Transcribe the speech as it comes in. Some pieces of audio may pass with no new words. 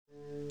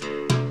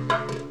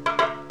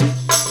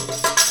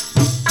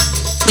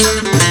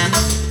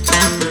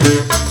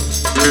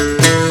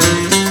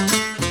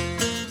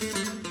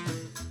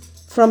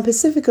From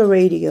Pacifica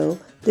Radio,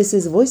 this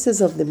is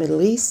Voices of the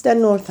Middle East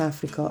and North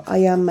Africa. I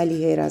am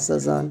Malihe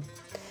Razazan.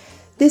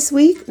 This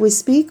week, we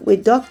speak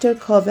with Dr.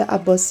 Kaveh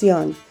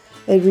Abbasian,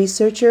 a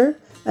researcher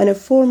and a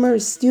former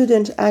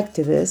student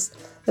activist,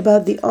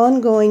 about the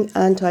ongoing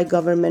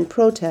anti-government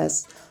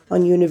protests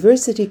on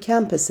university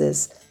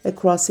campuses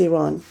across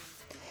Iran.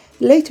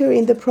 Later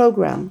in the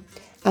program,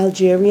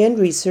 Algerian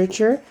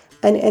researcher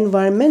and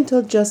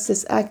environmental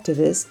justice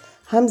activist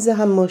Hamza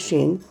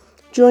Hammoshin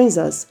joins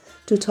us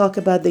to talk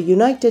about the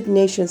United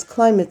Nations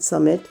Climate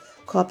Summit,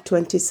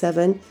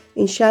 COP27,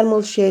 in Sharm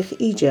el-Sheikh,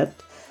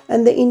 Egypt,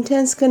 and the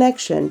intense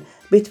connection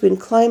between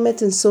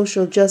climate and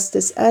social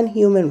justice and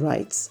human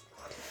rights.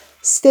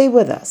 Stay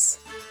with us.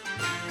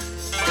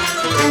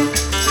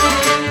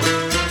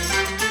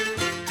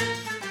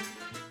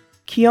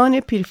 Kian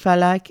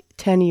Pirfalak,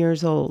 10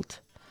 years old.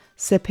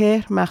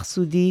 Sepehr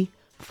Maghsoudi,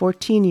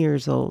 14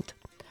 years old.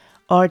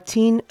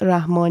 Artin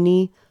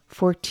Rahmani,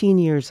 14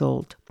 years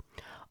old.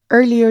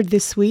 Earlier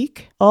this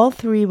week, all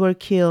three were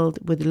killed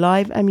with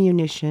live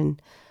ammunition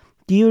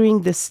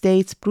during the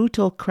state's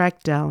brutal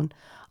crackdown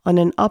on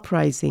an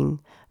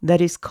uprising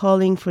that is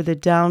calling for the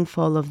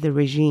downfall of the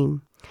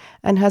regime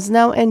and has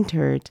now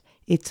entered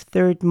its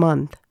third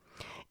month.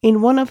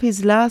 In one of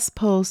his last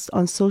posts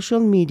on social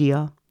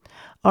media,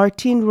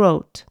 Artin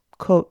wrote,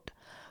 quote,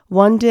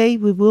 "One day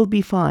we will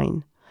be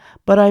fine,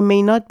 but I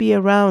may not be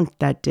around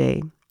that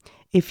day.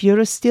 If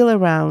you're still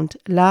around,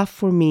 laugh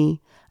for me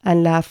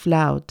and laugh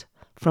loud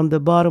from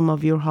the bottom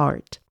of your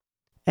heart."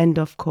 End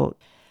of quote.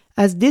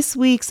 As this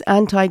week's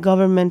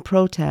anti-government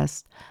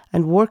protests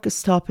and work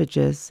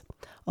stoppages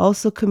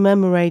also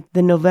commemorate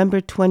the November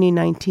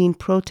 2019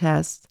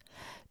 protests,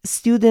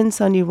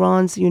 students on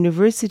Iran's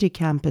university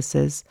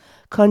campuses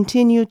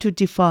continue to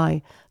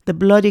defy the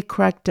bloody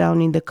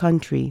crackdown in the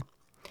country.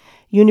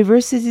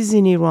 Universities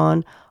in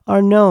Iran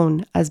are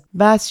known as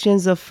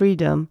bastions of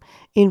freedom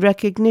in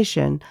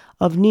recognition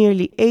of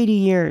nearly 80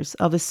 years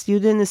of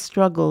student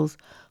struggles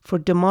for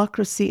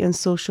democracy and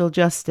social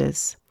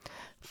justice.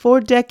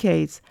 4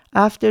 decades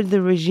after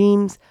the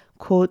regime's,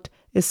 quote,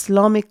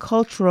 Islamic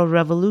cultural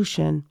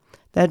revolution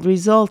that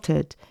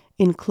resulted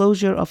in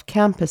closure of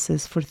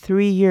campuses for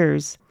 3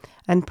 years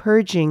and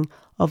purging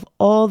of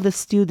all the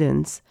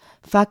students,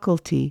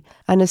 faculty,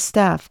 and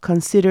staff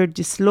considered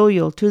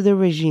disloyal to the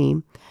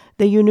regime,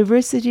 the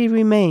university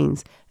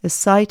remains a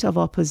site of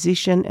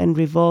opposition and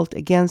revolt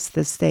against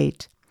the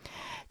state.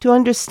 To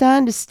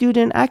understand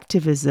student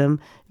activism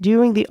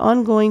during the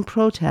ongoing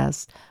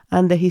protests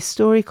and the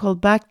historical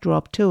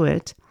backdrop to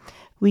it,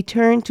 we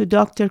turn to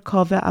Dr.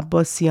 Kaveh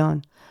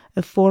Abbasian,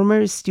 a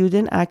former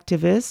student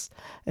activist,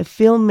 a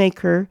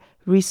filmmaker,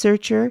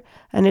 researcher,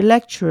 and a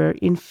lecturer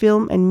in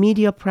film and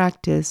media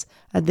practice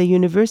at the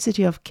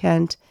University of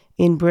Kent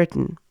in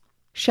Britain.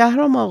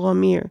 Shahram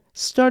Aghamir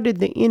started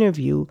the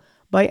interview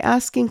by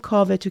asking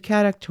Kaveh to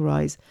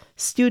characterize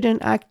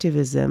student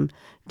activism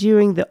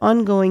during the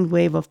ongoing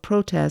wave of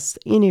protests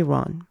in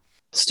Iran.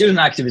 Student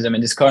activism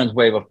in this current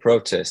wave of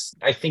protests,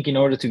 I think in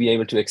order to be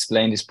able to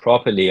explain this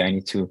properly, I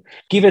need to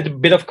give it a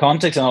bit of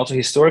context and also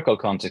historical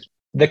context.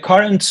 The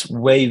current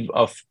wave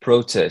of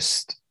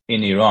protest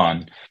in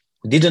Iran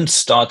didn't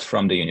start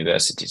from the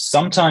universities.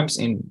 Sometimes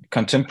in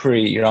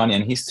contemporary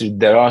Iranian history,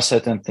 there are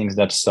certain things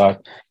that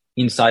start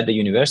inside the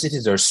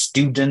universities. There are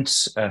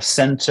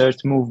student-centered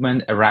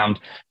movement around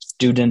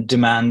student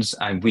demands,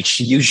 which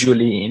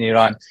usually in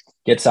Iran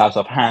gets out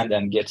of hand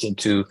and gets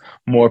into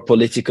more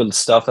political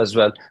stuff as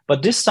well.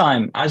 But this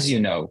time, as you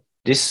know,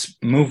 this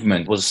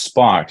movement was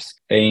sparked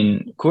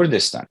in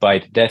Kurdistan by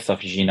the death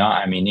of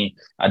Jina Amini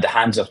at the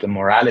hands of the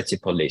morality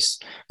police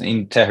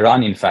in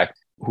Tehran, in fact,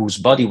 whose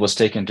body was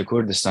taken to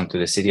Kurdistan, to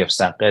the city of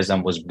Saqqez,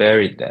 and was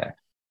buried there.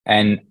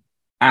 And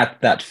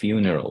at that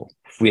funeral,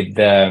 with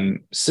the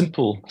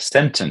simple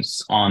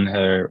sentence on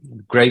her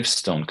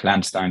gravestone,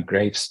 clandestine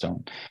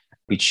gravestone,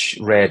 which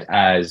read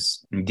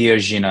as, "Dear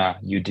Jina,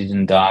 you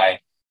didn't die.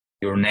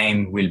 Your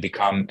name will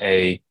become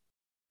a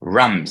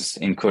Rams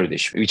in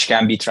Kurdish," which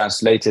can be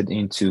translated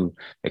into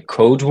a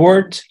code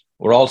word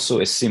or also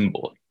a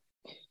symbol.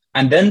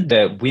 And then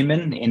the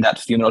women in that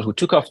funeral who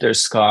took off their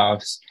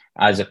scarves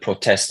as a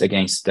protest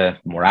against the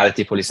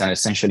morality police and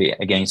essentially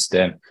against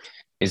the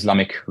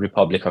Islamic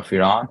Republic of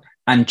Iran,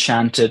 and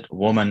chanted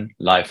 "Woman,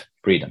 Life,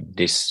 Freedom,"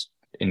 this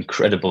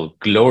incredible,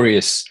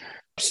 glorious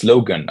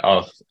slogan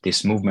of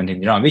this movement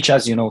in Iran, which,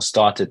 as you know,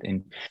 started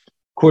in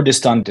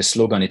Kurdistan. The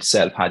slogan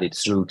itself had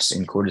its roots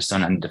in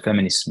Kurdistan and the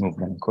feminist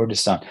movement in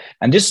Kurdistan.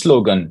 And this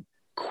slogan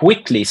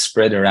quickly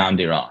spread around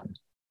Iran.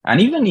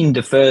 And even in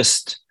the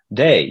first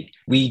day,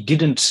 we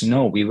didn't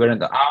know. We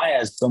weren't, I,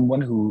 as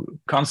someone who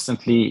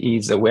constantly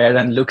is aware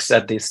and looks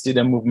at the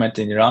student movement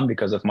in Iran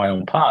because of my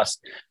own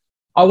past,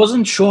 I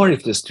wasn't sure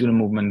if the student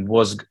movement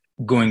was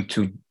going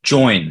to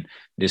join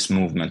this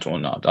movement or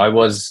not. I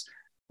was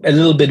a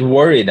little bit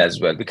worried as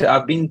well, because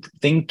I've been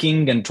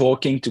thinking and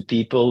talking to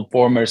people,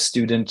 former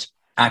student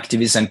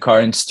activists and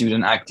current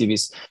student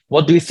activists.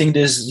 What do you think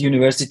this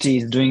university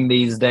is doing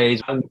these days?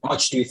 How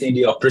much do you think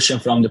the oppression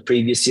from the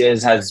previous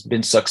years has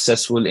been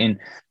successful in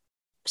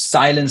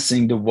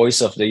silencing the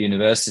voice of the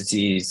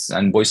universities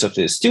and voice of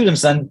the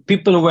students, and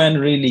people weren't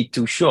really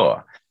too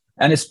sure.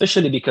 And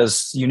especially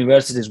because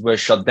universities were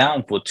shut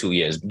down for 2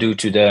 years due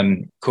to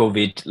the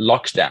COVID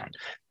lockdown.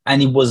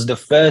 And it was the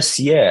first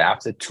year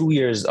after 2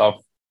 years of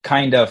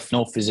kind of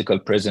no physical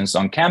presence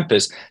on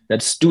campus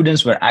that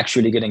students were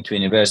actually getting to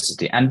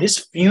university. And this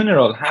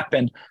funeral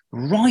happened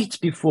right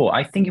before,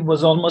 I think it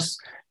was almost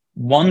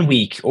 1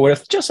 week or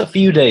just a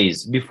few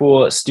days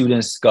before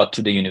students got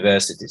to the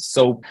universities.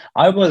 So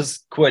I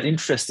was quite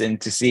interested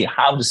to see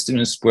how the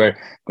students were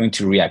going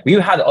to react. We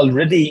had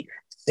already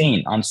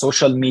seen on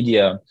social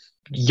media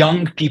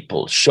young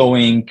people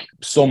showing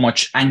so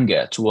much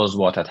anger towards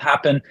what had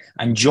happened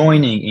and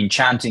joining in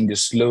chanting the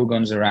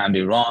slogans around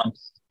Iran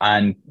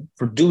and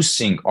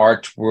producing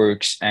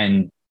artworks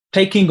and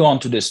taking on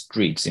to the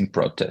streets in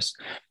protest.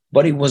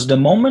 But it was the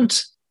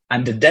moment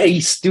and the day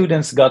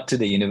students got to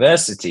the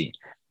university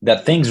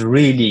that things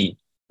really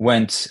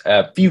went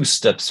a few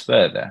steps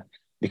further,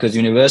 because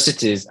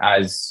universities,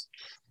 as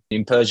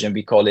in Persian,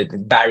 we call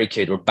it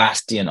barricade or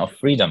bastion of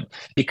freedom,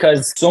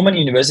 because so many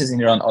universities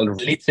in Iran are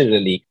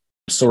literally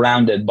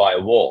surrounded by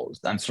walls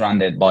and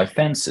surrounded by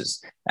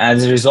fences.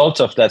 As a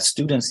result of that,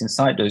 students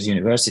inside those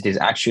universities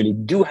actually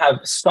do have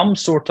some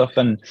sort of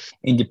an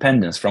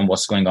independence from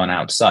what's going on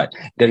outside.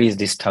 There is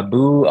this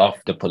taboo of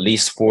the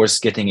police force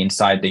getting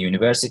inside the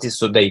universities,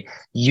 so they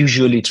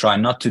usually try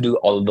not to do,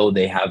 although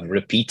they have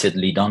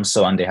repeatedly done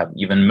so, and they have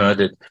even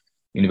murdered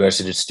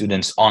university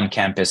students on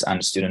campus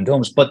and student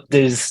dorms. But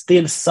there's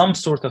still some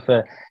sort of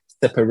a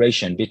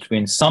separation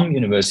between some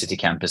university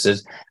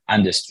campuses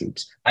and the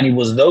streets. And it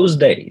was those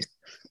days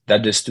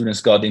that the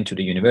students got into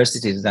the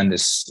universities, and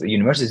the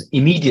universities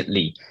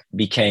immediately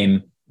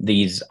became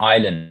these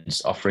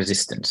islands of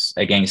resistance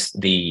against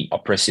the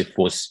oppressive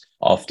force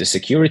of the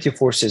security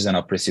forces and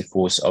oppressive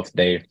force of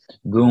their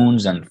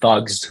goons and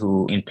thugs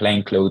who in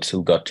plain clothes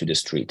who got to the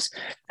streets.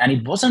 And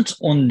it wasn't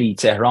only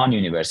Tehran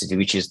University,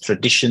 which is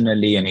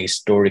traditionally and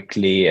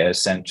historically a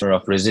center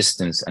of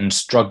resistance and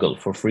struggle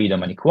for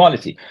freedom and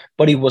equality,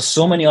 but it was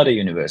so many other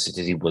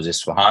universities. It was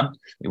Isfahan,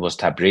 it was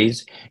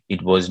Tabriz,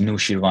 it was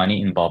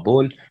Nushirwani in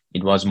Babol,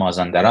 it was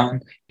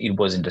Mazandaran, it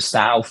was in the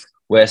south,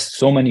 west,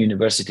 so many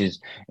universities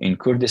in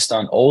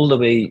Kurdistan, all the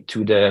way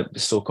to the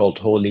so-called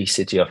holy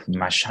city of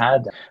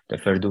Mashhad, the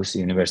Ferdowsi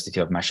University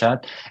of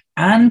Mashhad.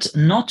 And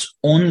not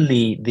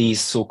only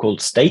these so-called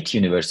state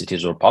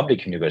universities or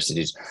public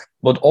universities,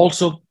 but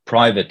also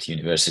private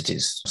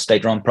universities,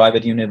 state-run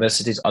private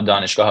universities,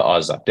 Danishgah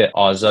Azad, the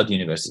Azad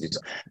universities.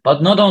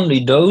 But not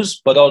only those,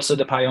 but also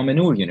the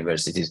Payam-e-Noor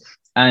universities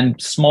and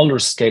smaller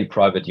scale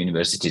private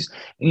universities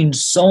in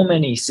so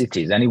many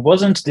cities. And it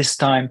wasn't this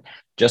time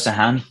just a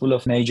handful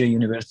of major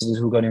universities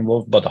who got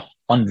involved, but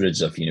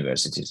hundreds of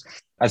universities.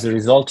 As a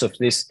result of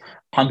this,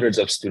 hundreds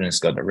of students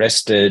got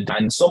arrested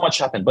and so much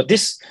happened. But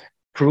this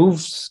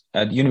proves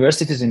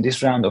universities in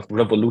this round of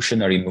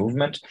revolutionary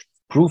movement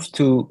proved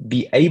to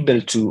be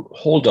able to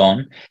hold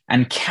on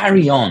and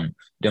carry on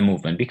the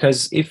movement.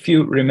 Because if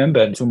you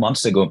remember 2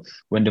 months ago,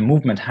 when the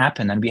movement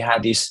happened and we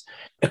had this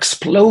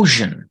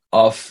explosion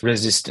of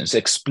resistance,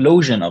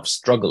 explosion of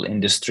struggle in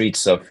the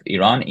streets of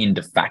Iran, in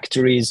the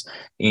factories,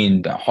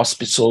 in the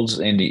hospitals,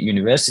 in the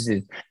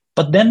universities.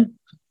 But then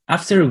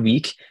after a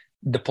week,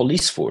 the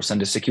police force and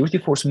the security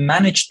force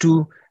managed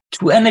to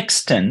an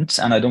extent,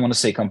 and I don't want to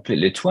say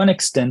completely, to an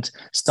extent,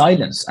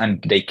 silence,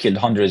 and they killed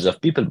hundreds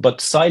of people,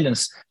 but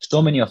silence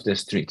so many of the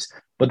streets.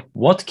 But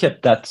what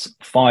kept that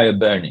fire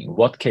burning,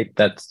 what kept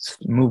that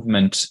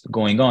movement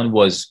going on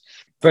was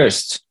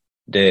first,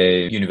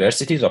 the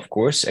universities, of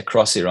course,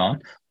 across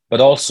Iran, but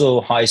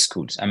also high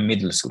schools and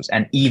middle schools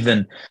and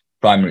even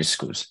primary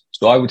schools.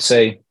 So I would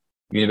say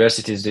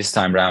universities this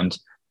time around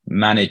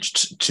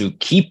managed to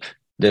keep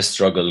the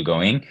struggle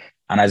going.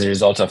 And as a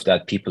result of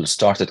that, people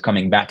started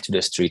coming back to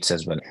the streets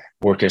as well.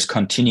 Workers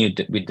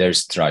continued with their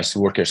strikes.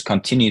 Workers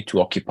continued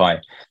to occupy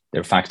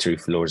their factory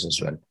floors as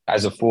well.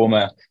 As a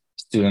former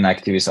student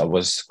activist, I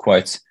was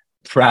quite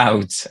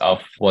proud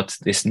of what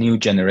this new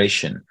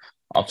generation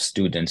of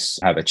students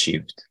have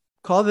achieved.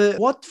 Kaveh,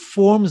 what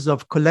forms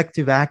of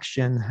collective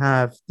action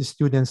have the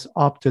students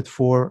opted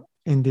for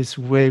in this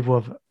wave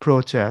of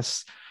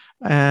protests?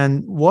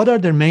 And what are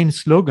their main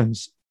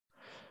slogans?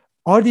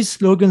 Are these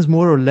slogans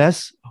more or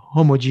less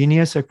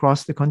homogeneous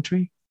across the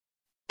country?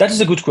 That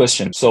is a good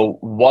question. So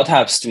what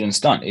have students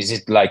done? Is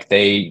it like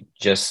they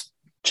just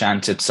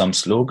chanted some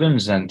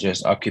slogans and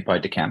just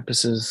occupied the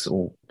campuses?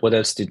 Or what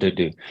else did they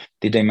do?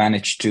 Did they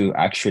manage to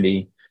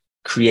actually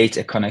create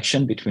a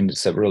connection between the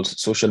several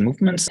social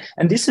movements?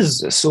 And this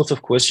is a sort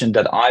of question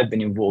that I've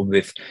been involved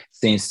with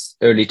since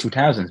early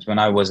 2000s when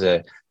I was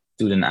a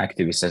student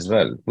activist as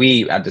well.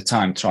 We at the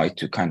time tried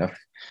to kind of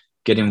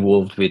get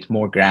involved with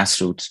more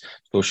grassroots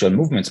social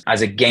movements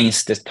as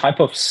against this type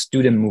of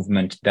student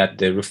movement that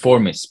the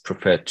reformists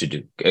preferred to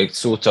do.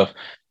 Sort of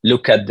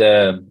look at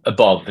the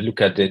above,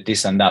 look at the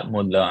this and that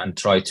mullah and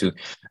try to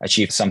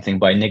achieve something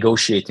by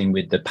negotiating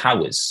with the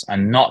powers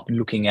and not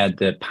looking at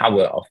the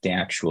power of the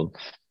actual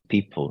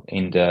people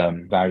in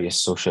the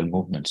various social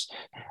movements.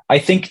 I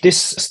think this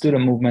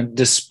student movement,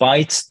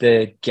 despite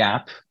the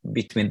gap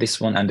between this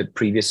one and the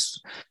previous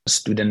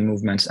student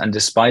movements, and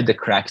despite the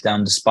crackdown,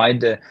 despite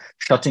the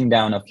shutting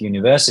down of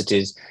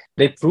universities,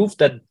 they proved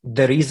that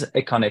there is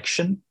a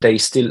connection. They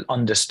still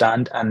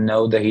understand and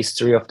know the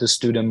history of the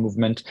student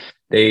movement.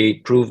 They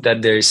proved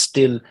that there is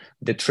still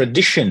the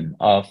tradition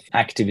of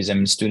activism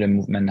in student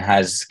movement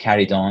has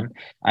carried on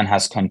and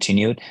has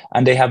continued.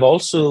 And they have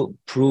also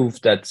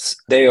proved that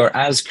they are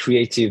as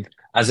creative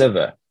as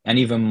ever and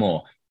even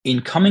more in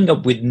coming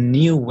up with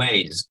new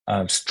ways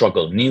of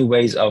struggle, new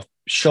ways of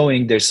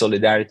showing their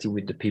solidarity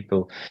with the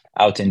people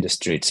out in the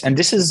streets. And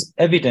this is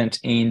evident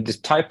in the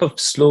type of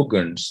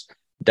slogans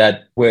that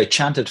were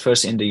chanted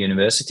first in the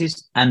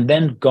universities and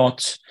then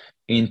got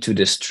into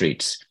the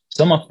streets.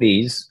 Some of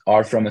these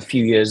are from a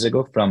few years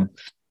ago, from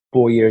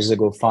 4 years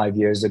ago, 5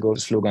 years ago,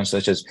 slogans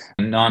such as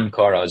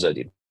non-kar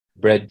azadi,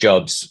 bread,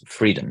 jobs,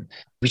 freedom,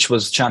 which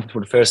was chanted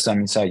for the first time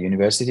inside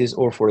universities.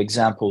 Or, for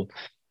example,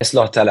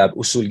 اصلاح طلب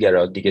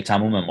اصولگرا دیگه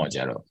تموم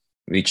ماجرا,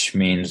 which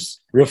means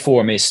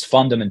reformist,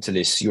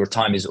 fundamentalist, your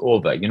time is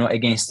over,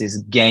 against this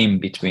game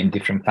between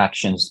different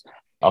factions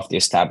of the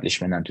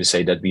establishment, and to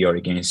say that we are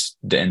against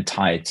the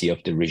entirety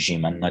of the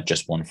regime and not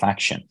just one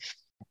faction.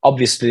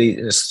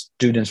 Obviously, the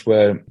students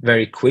were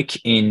very quick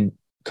in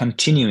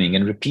continuing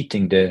and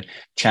repeating the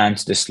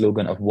chant, the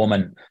slogan of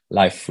woman,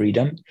 life,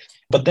 freedom.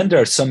 But then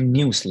there are some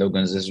new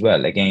slogans as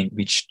well, again,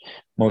 which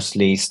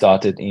mostly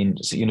started in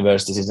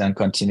universities and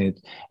continued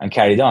and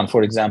carried on.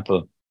 For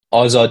example,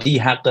 Azadi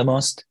haqq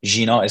mast,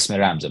 Jina ism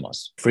ramz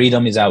mast.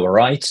 Freedom is our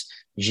right,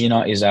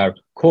 Jina is our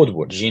code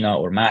word. Jina,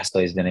 or Mahsa,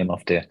 is the name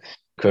of the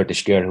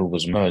Kurdish girl who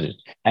was murdered.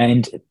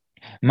 And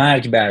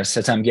مرگ بر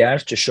ستمگر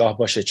چه شاه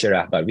باشه چه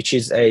رهبر, which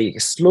is a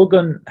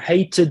slogan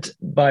hated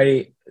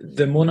by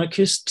the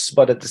monarchists,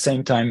 but at the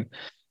same time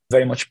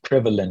very much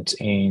prevalent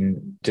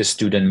in the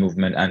student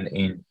movement and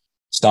in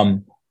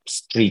some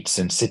streets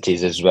and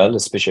cities as well,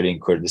 especially in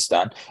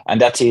Kurdistan.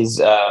 And that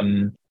is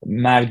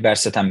مرگ بر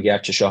ستمگر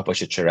چه شاه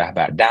باشه چه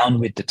رهبر. Down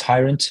with the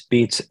tyrant,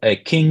 be it a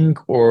king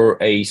or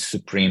a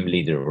supreme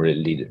leader or a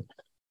leader.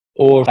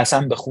 Or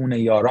قسم به خون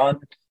یاران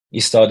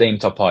ایستاده ایم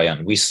تا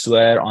پایان. We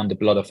swear on the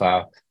blood of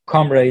our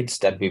comrades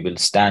that we will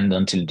stand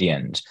until the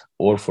end.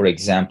 Or, for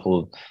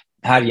example,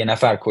 هر یه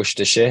نفر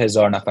کشته شه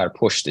هزار نفر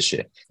پشته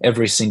شه.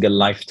 Every single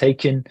life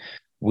taken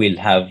will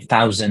have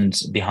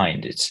thousands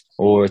behind it.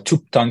 Or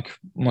توپ تانک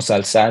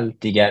مسلسل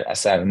دیگر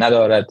اثر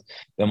ندارد,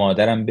 به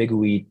مادرم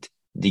بگویید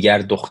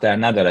دیگر دختر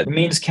ندارد. It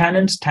means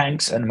cannons,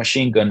 tanks, and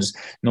machine guns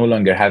no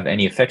longer have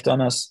any effect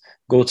on us.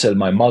 Go tell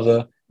my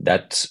mother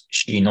that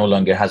she no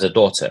longer has a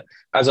daughter.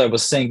 As I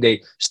was saying,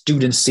 the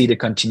students see the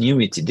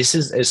continuity. This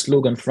is a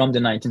slogan from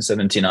the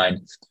 1979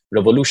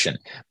 revolution,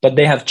 but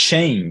they have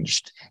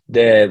changed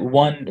the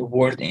one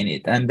word in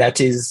it, and that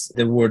is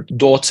the word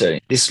daughter.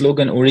 This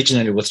slogan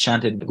originally was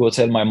chanted, go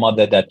tell my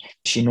mother that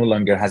she no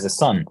longer has a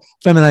son.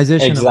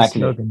 Feminization exactly. of the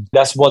slogan.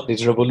 That's what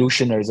these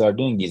revolutionaries are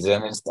doing.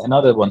 And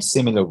another one,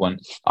 similar one.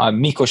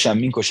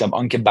 میکشم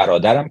آنکه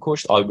برادرم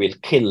کشت.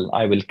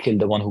 I will kill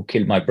the one who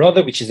killed my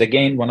brother, which is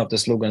again one of the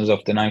slogans of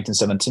the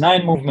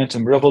 1979 movement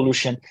and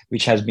revolution,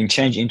 which has been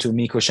changed into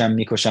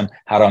میکشم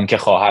هر آنکه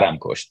خواهرم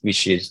کشت,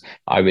 which is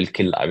I will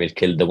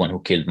kill the one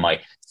who killed my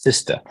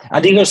sister.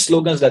 And these are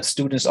slogans that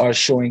students are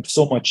showing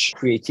so much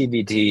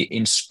creativity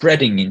in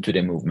spreading into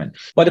the movement.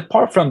 But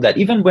apart from that,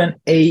 even when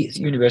a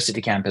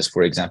university campus,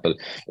 for example,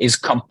 is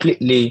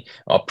completely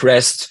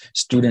oppressed,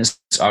 students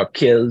are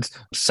killed,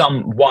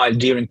 some while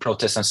during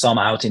protests and some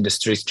out in the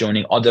streets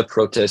joining other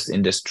protests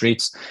in the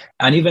streets.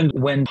 And even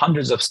when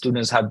hundreds of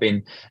students have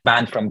been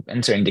banned from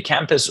entering the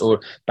campus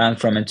or banned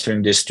from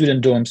entering the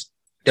student dorms,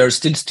 there are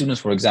still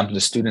students, for example, the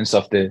students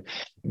of the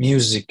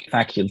music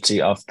faculty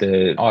of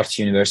the Art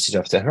University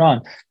of Tehran,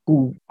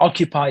 who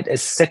occupied a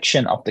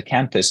section of the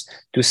campus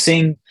to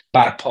sing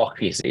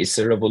Barpakhiz. It's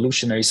a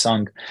revolutionary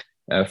song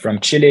from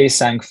Chile,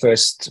 sang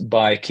first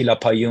by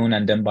Quilapayún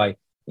and then by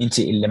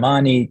Inti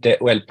Illimani.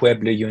 El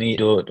pueblo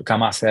unido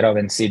jamás será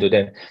vencido,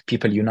 the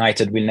people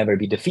united will never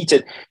be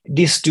defeated.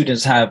 These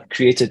students have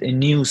created a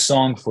new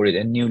song for it,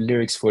 and new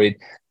lyrics for it,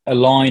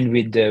 aligned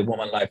with the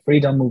Woman Life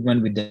Freedom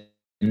movement, with the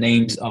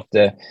names of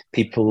the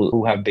people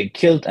who have been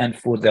killed and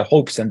for the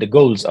hopes and the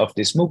goals of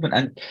this movement,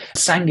 and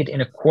sang it in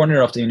a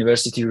corner of the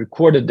university,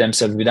 recorded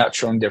themselves without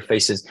showing their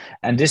faces.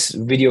 And this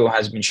video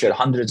has been shared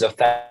hundreds of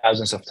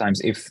thousands of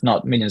times, if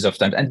not millions of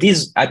times. And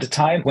these, at the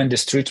time when the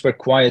streets were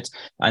quiet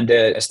and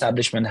the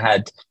establishment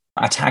had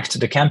attacked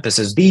the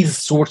campuses, these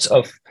sorts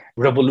of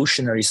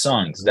revolutionary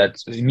songs that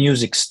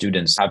music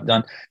students have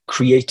done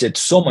created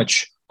so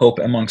much hope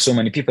among so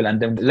many people.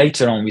 And then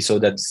later on, we saw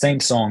that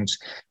same songs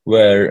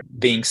were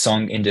being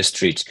sung in the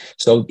streets.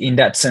 So in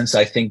that sense,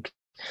 I think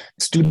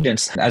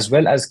students, as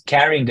well as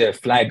carrying the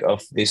flag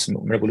of this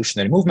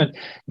revolutionary movement,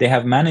 they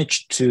have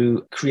managed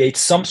to create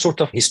some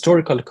sort of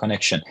historical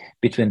connection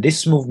between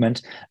this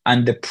movement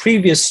and the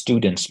previous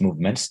students'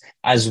 movements,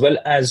 as well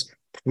as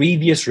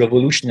previous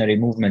revolutionary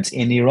movements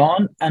in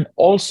Iran, and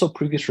also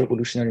previous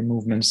revolutionary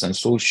movements and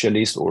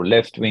socialist or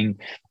left-wing,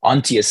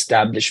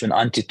 anti-establishment,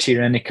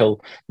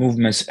 anti-tyrannical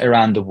movements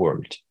around the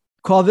world.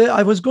 Kaveh,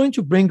 I was going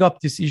to bring up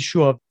this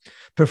issue of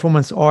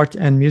performance art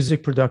and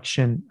music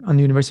production on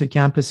university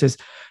campuses,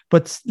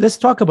 but let's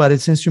talk about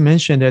it since you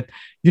mentioned it.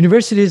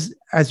 Universities,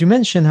 as you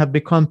mentioned, have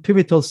become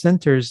pivotal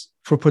centers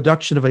for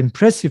production of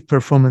impressive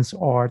performance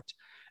art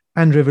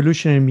and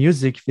revolutionary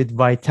music with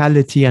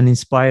vitality and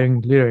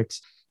inspiring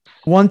lyrics.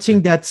 One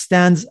thing that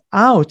stands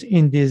out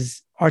in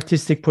these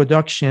artistic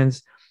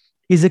productions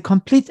is a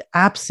complete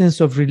absence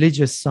of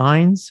religious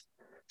signs,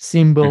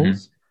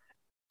 symbols,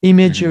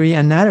 imagery,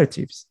 and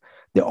narratives.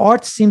 The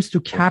art seems to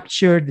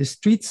capture the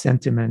street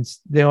sentiments.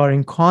 They are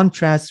in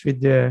contrast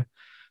with the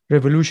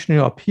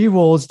revolutionary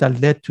upheavals that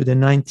led to the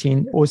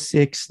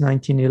 1906,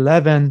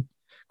 1911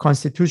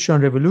 constitutional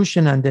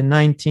revolution and the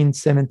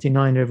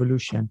 1979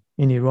 revolution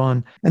in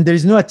Iran. And there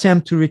is no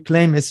attempt to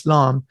reclaim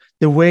Islam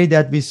the way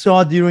that we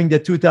saw during the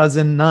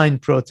 2009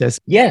 protests.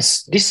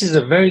 Yes, this is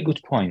a very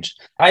good point.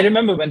 I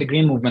remember when the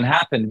Green Movement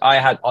happened, I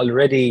had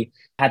already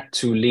had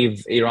to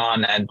leave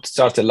Iran and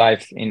start a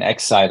life in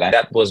exile. And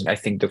that was, I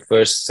think,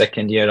 the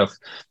second year of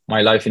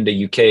my life in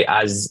the UK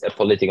as a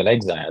political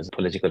exile, as a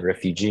political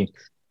refugee.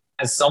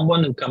 As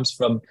someone who comes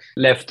from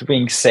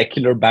left-wing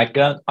secular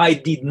background, I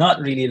did not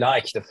really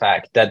like the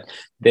fact that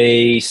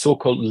the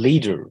so-called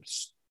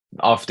leaders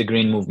of the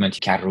Green Movement,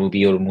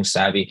 Karoubi or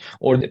Mousavi,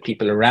 or the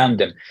people around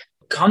them,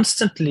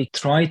 constantly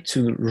try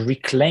to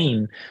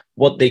reclaim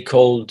what they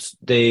called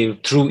the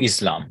true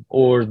Islam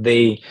or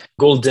the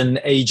golden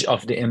age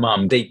of the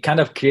Imam. They kind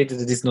of created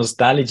this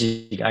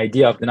nostalgic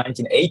idea of the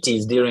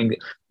 1980s during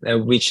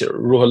which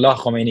Ruhollah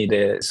Khomeini,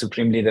 the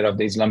supreme leader of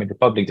the Islamic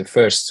Republic, the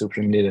first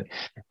supreme leader,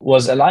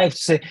 was alive to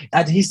say,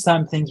 at his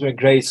time, things were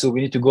great, so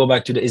we need to go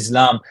back to the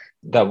Islam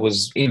that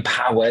was in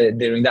power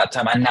during that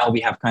time. And now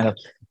we have kind of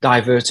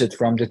diverted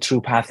from the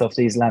true path of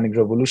the Islamic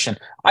Revolution.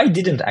 I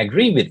didn't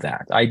agree with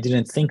that. I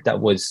didn't think that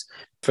was,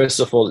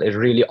 first of all, a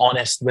really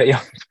honest way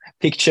of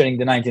picturing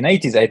the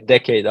 1980s, a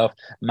decade of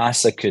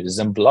massacres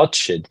and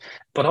bloodshed.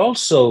 But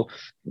also,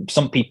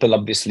 some people,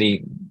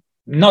 obviously,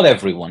 not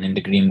everyone in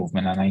the Green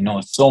Movement, and I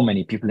know so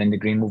many people in the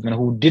Green Movement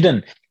who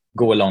didn't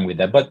go along with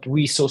that, but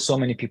we saw so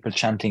many people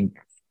chanting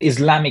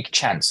Islamic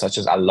chants, such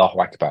as Allahu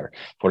Akbar,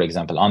 for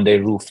example, on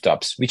their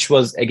rooftops, which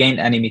was, again,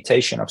 an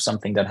imitation of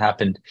something that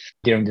happened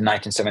during the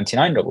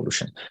 1979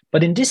 revolution.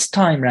 But in this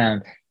time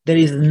round, there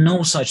is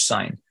no such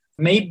sign.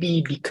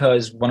 Maybe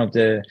because one of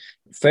the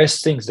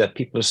first things that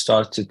people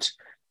started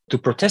to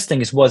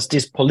protesting was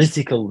this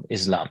political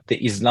Islam,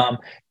 the Islam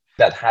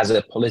that has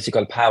a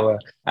political power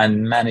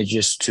and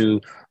manages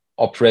to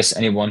oppress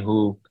anyone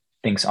who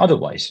thinks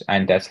otherwise.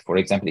 And that, for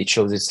example, it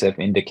shows itself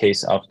in the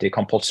case of the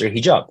compulsory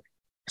hijab.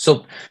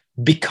 So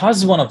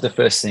because one of the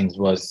first things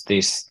was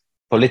this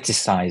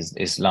politicized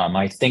Islam,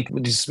 I think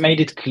this made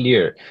it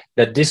clear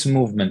that this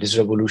movement, this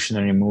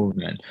revolutionary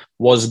movement,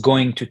 was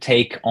going to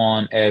take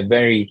on a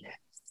very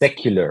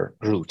secular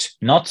route,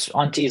 not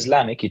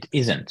anti-Islamic. It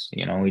isn't,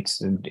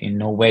 it's in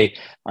no way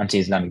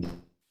anti-Islamic.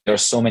 There are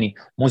so many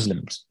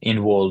Muslims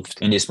involved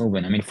in this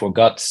movement. I mean, for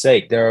God's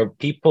sake, there are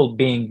people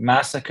being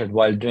massacred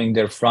while doing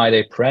their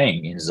Friday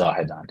praying in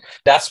Zahedan.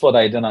 That's what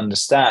I don't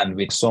understand,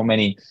 with so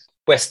many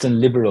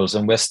Western liberals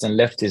and Western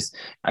leftists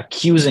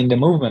accusing the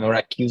movement or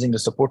accusing the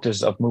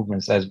supporters of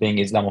movements as being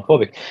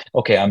Islamophobic.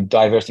 Okay, I'm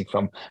diverting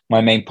from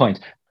my main point.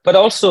 But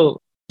also,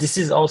 this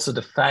is also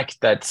the fact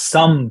that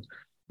some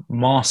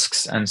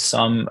mosques and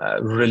some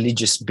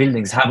religious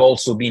buildings have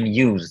also been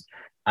used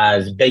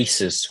as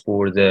bases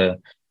for the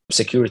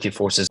security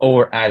forces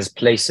or as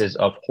places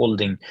of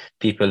holding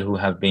people who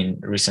have been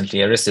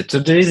recently arrested. So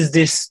there is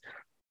this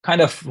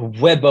kind of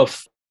web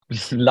of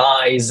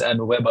lies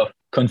and web of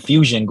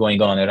confusion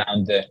going on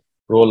around the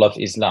role of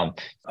Islam.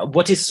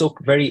 What is so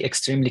very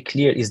extremely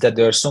clear is that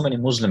there are so many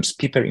Muslims,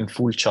 people in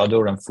full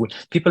chador and full,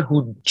 people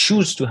who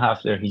choose to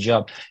have their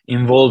hijab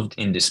involved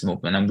in this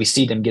movement. And we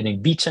see them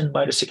getting beaten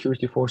by the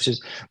security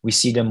forces. We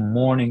see them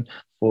mourning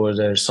for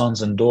their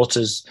sons and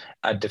daughters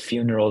at the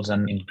funerals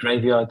and in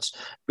graveyards.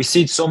 We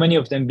see so many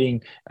of them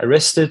being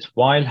arrested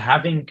while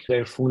having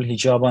their full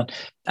hijab on.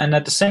 And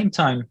at the same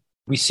time,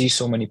 we see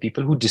so many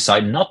people who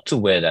decide not to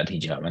wear that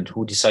hijab and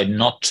who decide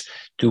not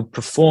to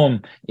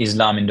perform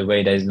Islam in the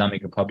way the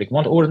Islamic Republic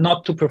wants, or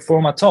not to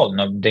perform at all.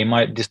 Now, they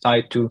might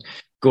decide to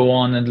go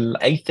on an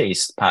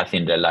atheist path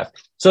in their life.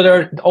 So there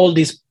are all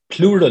these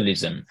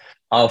pluralism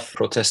of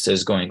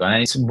protesters going on.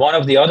 And it's one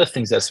of the other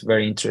things that's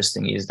very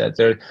interesting is that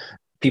there are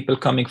people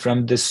coming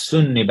from the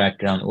Sunni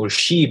background or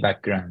Shia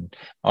background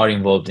are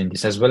involved in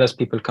this, as well as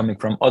people coming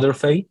from other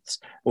faiths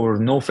or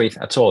no faith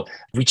at all,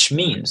 which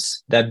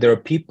means that there are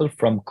people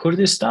from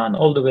Kurdistan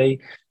all the way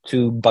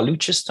to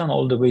Baluchistan,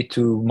 all the way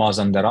to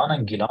Mazandaran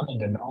and Gilan in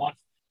the north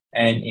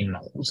and in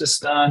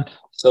Khuzestan.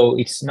 So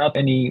it's not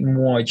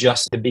anymore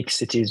just the big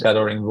cities that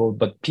are involved,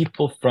 but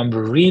people from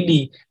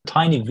really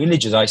tiny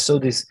villages. I saw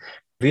this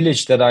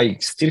village that I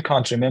still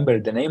can't remember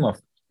the name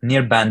of,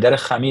 near Bandar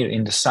Khamir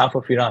in the south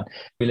of Iran,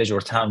 village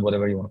or town,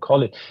 whatever you want to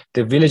call it.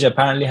 The village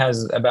apparently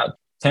has about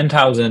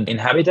 10,000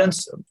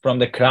 inhabitants. From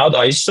the crowd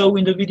I saw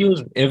in the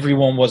videos,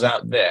 everyone was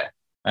out there.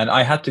 And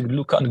I had to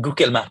look on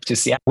Google Maps to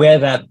see where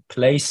that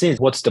place is.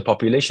 What's the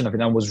population of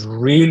it? And it was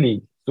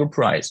really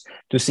surprised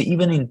to see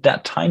even in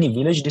that tiny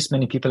village, this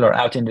many people are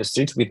out in the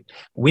streets with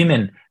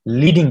women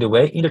leading the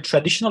way in the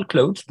traditional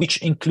clothes,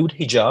 which include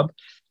hijab,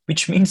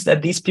 which means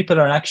that these people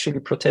are actually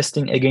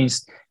protesting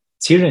against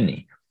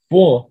tyranny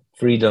for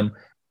freedom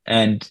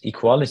and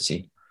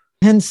equality.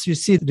 Hence, you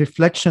see the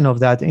reflection of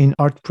that in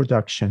art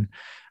production,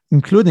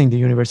 including the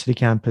university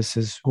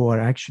campuses who are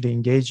actually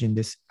engaged in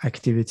this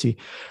activity.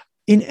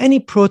 In any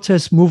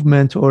protest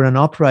movement or an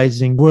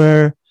uprising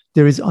where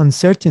there is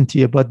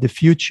uncertainty about the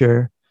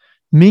future,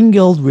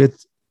 mingled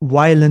with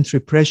violent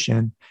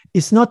repression,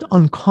 it's not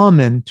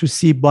uncommon to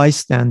see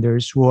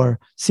bystanders who are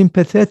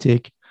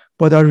sympathetic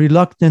but are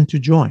reluctant to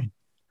join.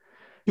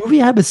 Do we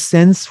have a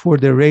sense for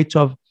the rate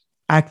of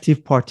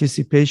active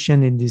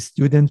participation in these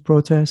student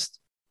protests?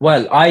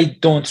 Well, I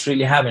don't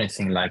really have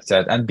anything like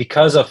that. And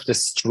because of the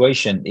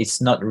situation, it's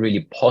not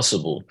really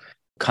possible to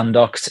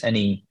conduct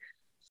any,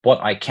 what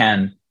I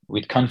can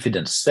with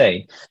confidence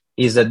say,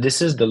 is that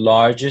this is the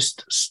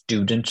largest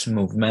student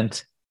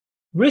movement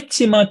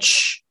pretty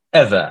much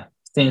ever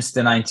since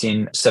the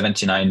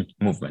 1979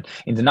 movement.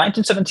 In the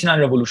 1979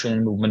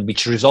 revolutionary movement,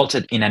 which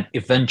resulted in an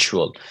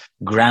eventual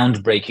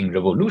groundbreaking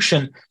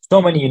revolution,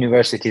 so many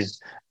universities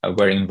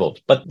were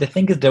involved. But the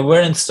thing is, there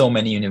weren't so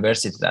many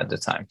universities at the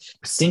time.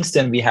 Since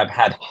then, we have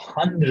had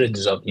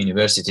hundreds of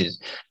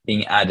universities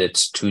being added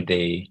to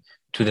the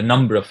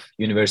number of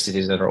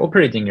universities that are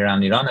operating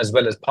around Iran, as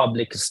well as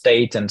public,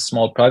 state, and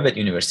small private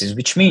universities,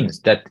 which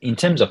means that in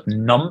terms of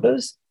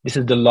numbers, this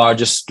is the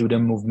largest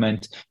student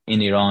movement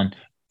in Iran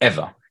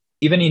ever.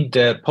 Even in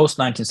the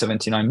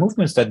post-1979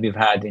 movements that we've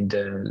had in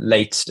the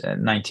late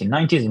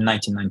 1990s, in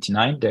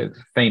 1999, the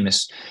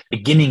famous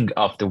beginning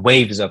of the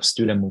waves of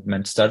student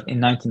movement started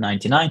in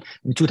 1999,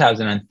 in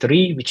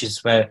 2003, which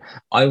is where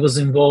I was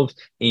involved,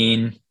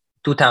 in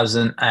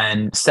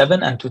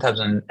 2007 and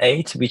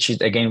 2008, which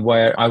is again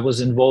where I was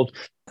involved,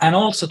 and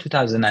also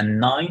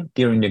 2009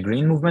 during the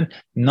Green Movement.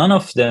 None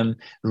of them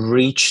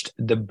reached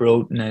the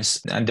broadness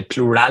and the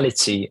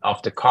plurality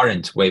of the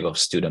current wave of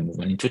student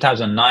movement. In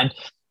 2009,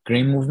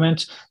 Green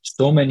Movement,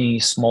 so many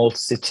small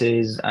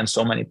cities and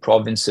so many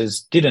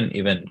provinces didn't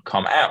even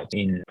come out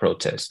in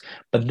protest.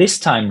 But this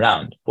time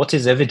round, what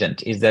is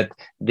evident is that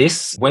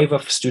this wave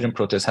of student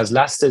protest has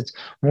lasted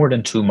more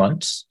than 2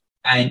 months,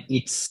 and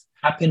it's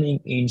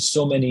happening in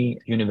so many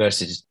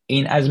universities,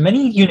 in as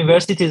many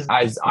universities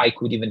as I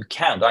could even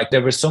count. Like,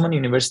 there were so many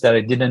universities that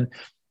I didn't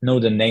know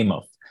the name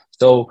of.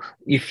 So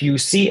if you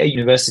see a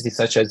university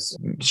such as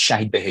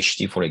Shahid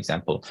Beheshti, for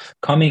example,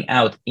 coming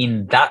out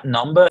in that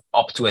number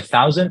up to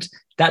 1,000,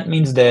 that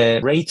means the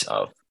rate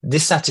of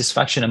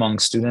dissatisfaction among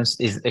students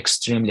is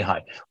extremely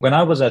high. When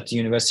I was at the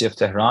University of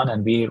Tehran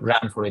and we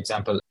ran, for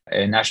example,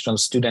 a National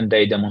Student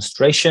Day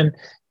demonstration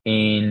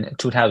in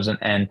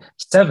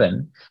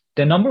 2007,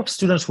 the number of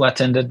students who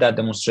attended that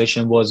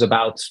demonstration was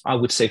about, I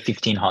would say,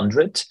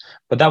 1,500.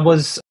 But that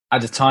was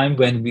at a time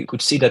when we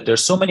could see that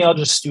there's so many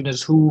other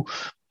students who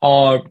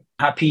are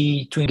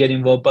happy to get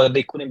involved, but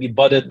they couldn't be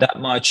bothered that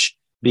much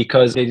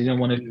because they didn't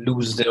want to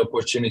lose the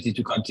opportunity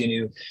to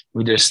continue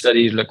with their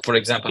studies. Like, for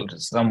example,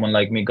 someone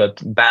like me got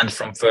banned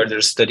from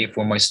further study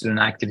for my student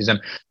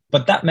activism.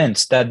 But that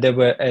meant that there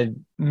were a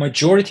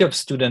majority of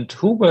students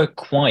who were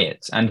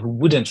quiet and who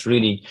wouldn't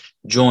really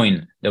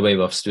join the wave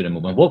of student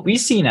movement. What we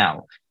see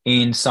now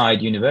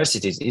inside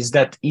universities is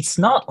that it's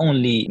not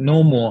only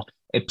no more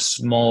a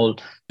small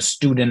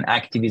student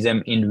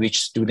activism in which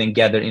students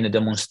gather in a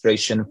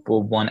demonstration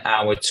for 1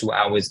 hour, 2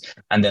 hours,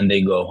 and then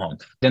they go home.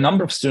 The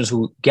number of students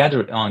who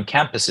gather on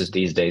campuses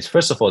these days,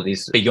 first of all,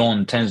 is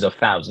beyond tens of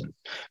thousands.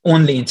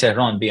 Only in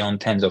Tehran,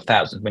 beyond tens of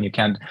thousands, when you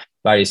count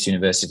various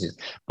universities.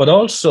 But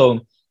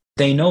also,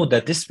 they know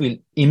that this will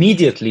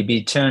immediately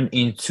be turned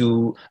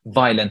into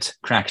violent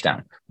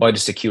crackdown by the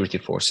security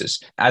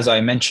forces. As I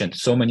mentioned,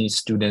 so many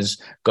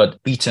students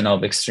got beaten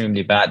up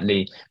extremely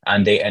badly,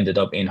 and they ended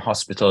up in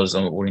hospitals,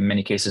 or in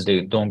many cases,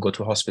 they don't go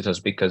to hospitals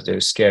because they're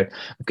scared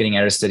of getting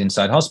arrested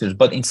inside hospitals.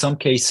 But in some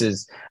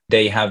cases,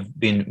 they have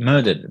been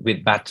murdered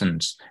with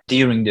batons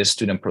during the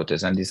student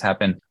protests, and this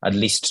happened at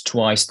least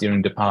twice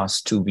during the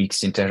past 2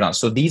 weeks in Tehran.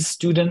 So these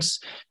students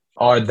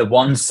are the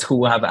ones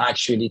who have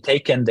actually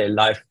taken their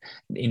life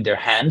in their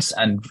hands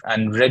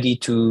and ready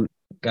to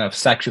kind of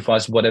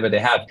sacrifice whatever they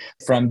have,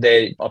 from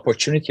the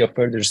opportunity of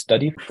further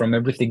study, from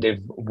everything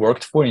they've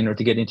worked for in order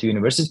to get into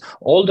universities,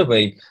 all the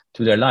way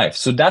to their life.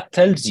 So that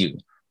tells you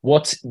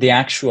what the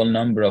actual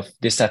number of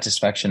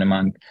dissatisfaction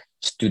among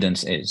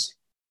students is.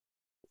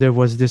 There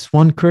was this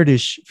one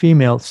Kurdish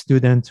female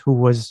student who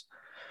was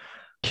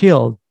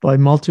killed by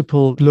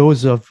multiple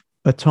blows of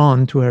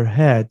baton to her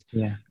head.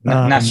 Yeah,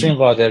 Nasrin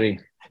Qaderi.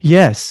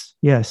 Yes.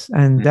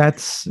 And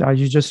that's,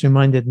 you just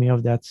reminded me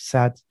of that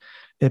sad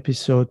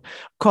episode.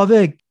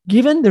 Kaveh,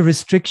 given the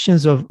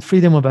restrictions of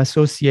freedom of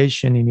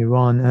association in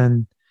Iran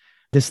and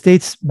the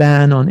state's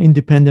ban on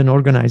independent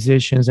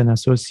organizations and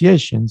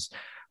associations,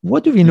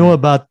 what do we know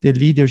about the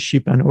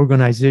leadership and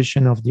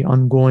organization of the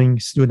ongoing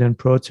student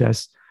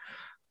protests?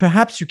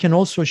 Perhaps you can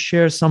also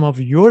share some of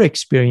your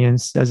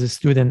experience as a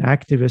student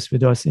activist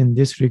with us in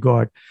this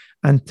regard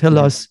and tell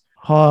us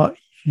how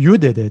you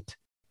did it.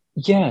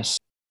 Yes.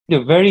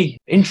 The very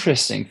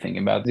interesting thing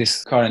about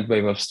this current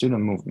wave of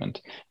student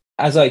movement,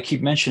 as I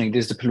keep mentioning,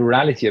 there's the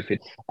plurality of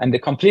it and the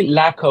complete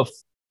lack of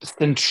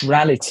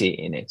centrality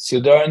in it. So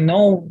there are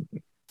no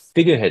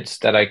figureheads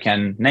that I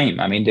can name.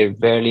 I mean, there are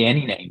barely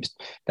any names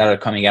that are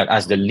coming out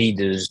as the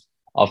leaders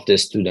of the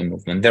student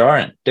movement. There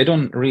aren't. They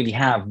don't really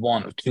have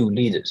one or two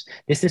leaders.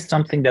 This is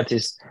something that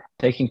is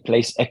taking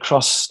place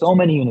across so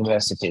many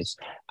universities.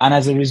 And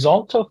as a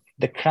result of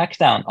the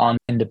crackdown on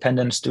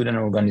independent student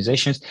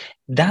organizations,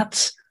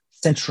 that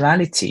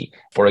centrality,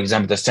 for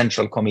example, the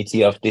central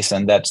committee of this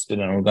and that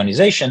student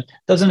organization,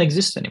 doesn't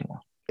exist anymore.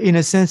 In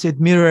a sense, it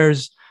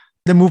mirrors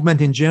the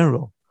movement in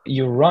general.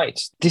 You're right.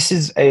 This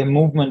is a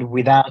movement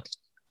without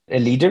a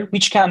leader,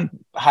 which can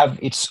have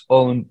its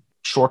own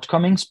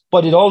shortcomings,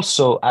 but it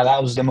also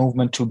allows the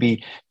movement to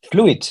be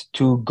fluid,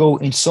 to go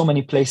in so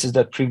many places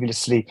that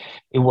previously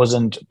it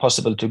wasn't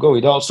possible to go.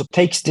 It also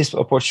takes this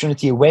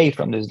opportunity away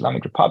from the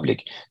Islamic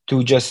Republic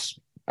to just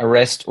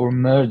arrest or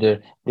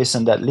murder this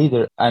and that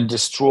leader and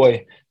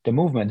destroy the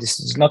movement. This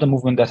is not a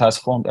movement that has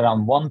formed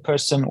around one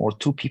person or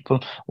two people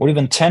or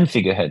even 10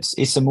 figureheads.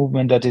 It's a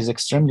movement that is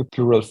extremely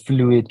plural,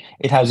 fluid.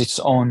 It has its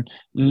own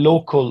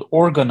local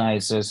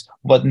organizers,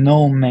 but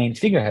no main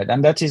figurehead.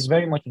 And that is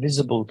very much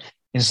visible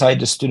inside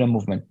the student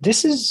movement.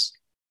 This is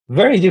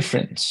very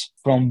different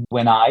from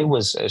when I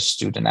was a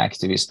student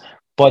activist,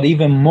 but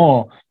even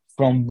more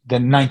from the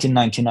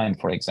 1999,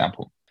 for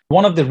example.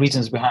 One of the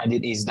reasons behind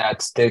it is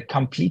that the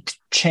complete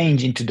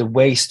change into the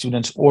way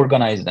students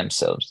organize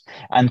themselves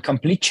and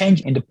complete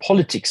change in the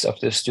politics of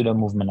the student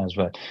movement as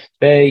well.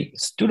 The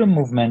student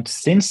movement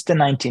since the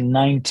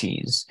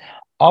 1990s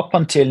up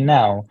until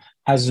now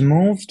has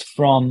moved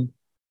from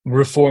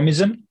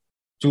reformism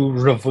to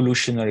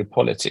revolutionary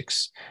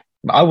politics.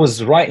 I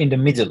was right in the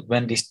middle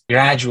when this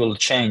gradual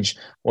change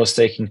was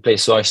taking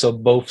place. So I saw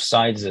both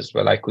sides as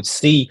well. I could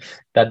see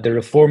that the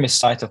reformist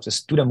side of the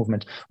student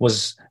movement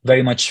was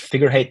very much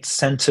figurehead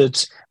centered,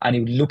 and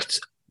it looked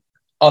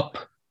up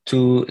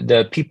to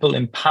the people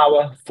in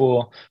power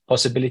for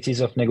possibilities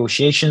of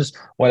negotiations,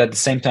 while at the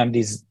same time,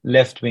 this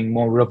left-wing,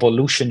 more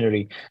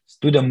revolutionary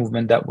student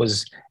movement that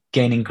was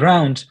gaining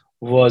ground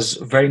was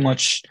very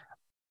much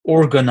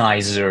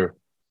organizer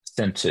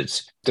centered.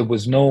 There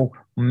was no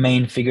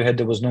main figurehead,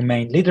 there was no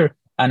main leader.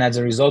 And as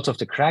a result of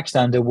the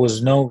crackdown, there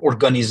was no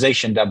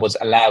organization that was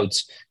allowed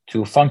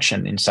to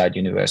function inside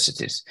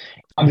universities.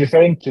 I'm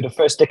referring to the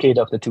first decade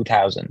of the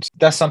 2000s.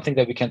 That's something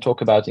that we can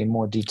talk about in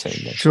more detail.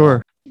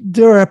 Sure.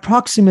 There are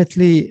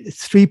approximately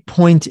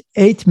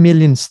 3.8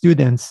 million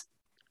students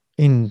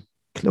in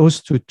close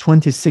to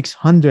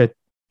 2,600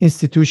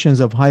 institutions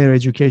of higher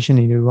education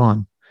in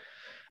Iran,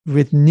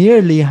 with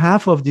nearly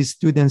half of these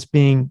students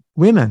being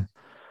women.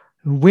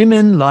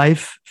 Women,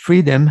 life,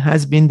 freedom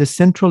has been the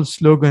central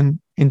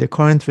slogan in the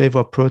current wave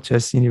of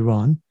protests in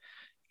Iran,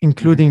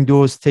 including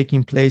those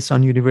taking place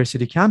on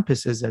university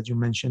campuses, as you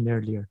mentioned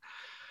earlier.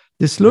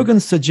 The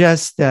slogan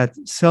suggests that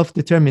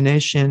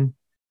self-determination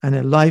and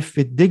a life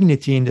with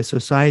dignity in the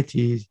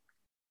society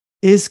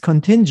is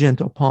contingent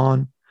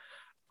upon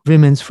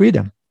women's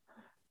freedom.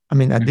 I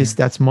mean, at least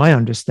that's my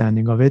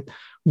understanding of it.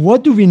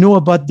 What do we know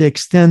about the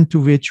extent to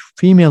which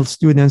female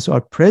students are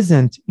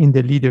present in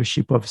the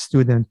leadership of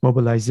student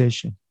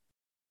mobilization?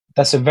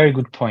 That's a very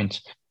good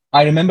point.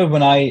 I remember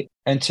when I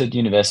entered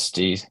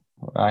university,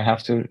 I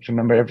have to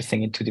remember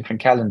everything in two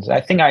different calendars. I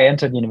think I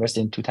entered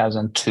university in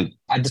 2002.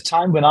 At the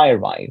time when I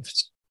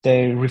arrived,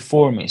 the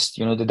reformist,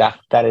 the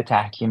Daftar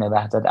Tahkim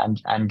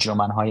Wahdat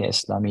Anjumanhay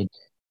Islami,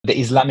 the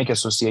Islamic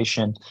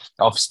Association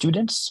of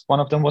Students,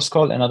 one of them was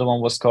called, another one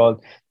was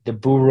called the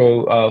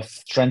Bureau of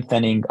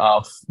Strengthening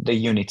of the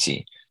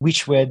Unity,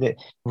 which were the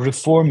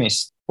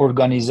reformist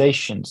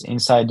organizations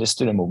inside the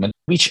student movement,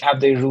 which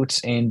have their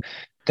roots in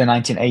the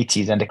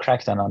 1980s and the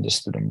crackdown on the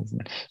student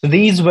movement. So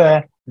these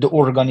were the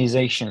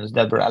organizations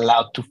that were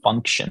allowed to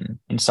function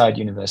inside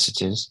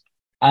universities,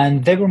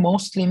 and they were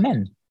mostly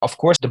men. Of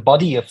course, the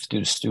body of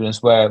the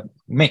students were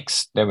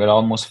mixed. They were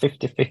almost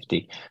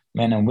 50-50,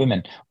 men and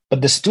women. But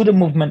the student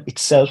movement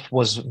itself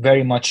was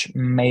very much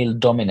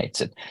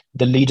male-dominated.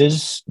 The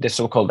leaders, the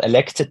so-called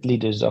elected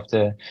leaders of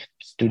the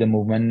student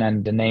movement,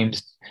 and the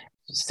names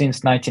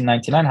since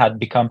 1999 had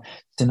become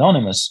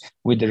synonymous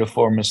with the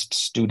reformist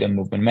student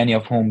movement, many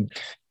of whom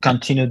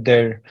continued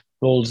their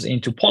roles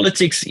into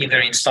politics, either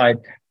inside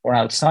or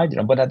outside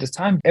Iran. But at the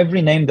time,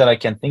 every name that I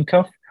can think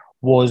of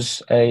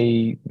was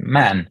a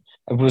man.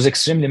 It was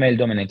extremely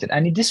male-dominated.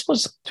 And this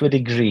was, to a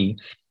degree,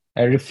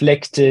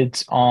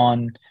 reflected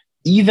on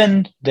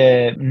even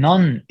the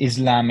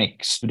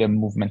non-Islamic student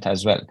movement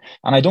as well.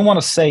 And I don't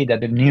want to say that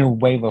the new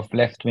wave of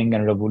left-wing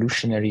and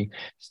revolutionary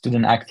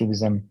student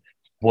activism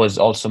was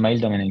also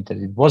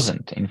male-dominated. It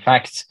wasn't. In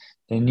fact,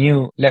 the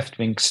new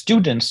left-wing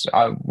students,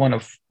 one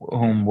of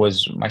whom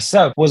was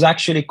myself, was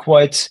actually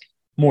quite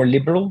more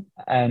liberal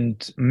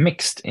and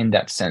mixed in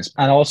that sense,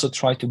 and also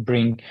tried to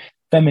bring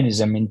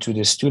feminism into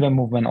the student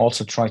movement,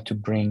 also tried to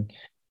bring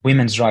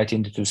women's right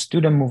into the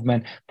student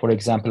movement, for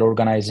example,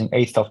 organizing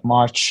 8th of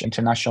March,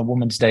 International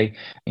Women's Day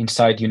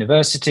inside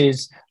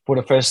universities, for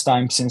the first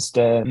time since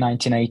the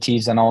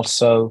 1980s, and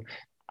also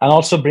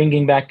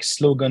bringing back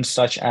slogans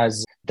such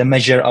as the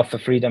measure of a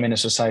freedom in a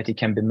society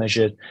can be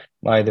measured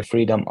by the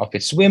freedom of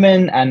its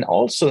women. And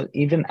also,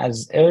 even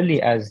as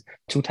early as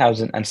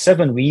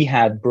 2007, we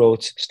had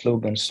brought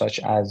slogans such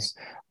as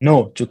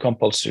no to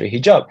compulsory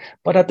hijab.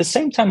 But at the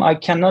same time, I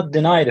cannot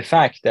deny the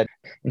fact that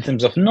in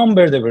terms of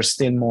number, there were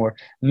still more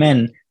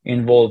men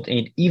involved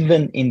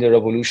even in the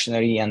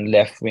revolutionary and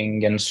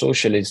left-wing and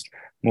socialist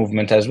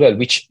movement as well,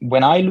 which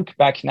when I look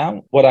back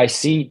now, what I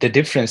see the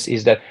difference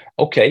is that,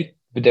 okay,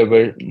 there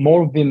were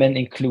more women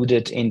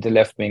included in the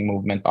left-wing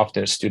movement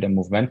after the student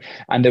movement,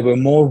 and there were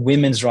more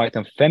women's rights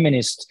and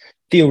feminist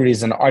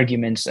theories and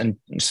arguments and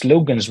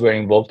slogans were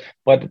involved,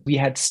 but we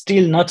had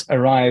still not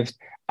arrived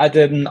at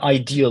an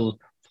ideal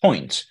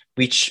point,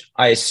 which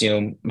I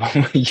assume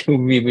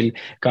we will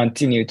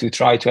continue to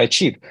try to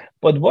achieve.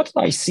 But what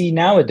I see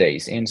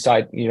nowadays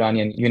inside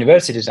Iranian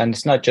universities, and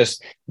it's not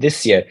just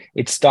this year,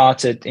 it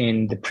started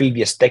in the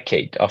previous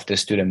decade of the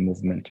student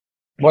movement.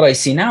 What I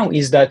see now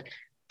is that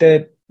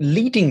the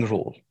leading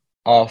role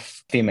of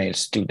female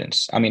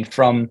students, I mean,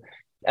 from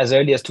as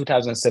early as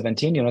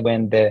 2017,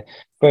 when the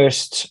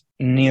first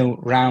new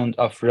round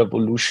of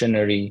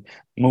revolutionary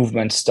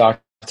movement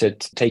started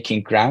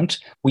taking ground,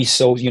 we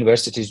saw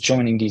universities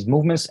joining these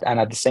movements.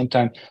 And at the same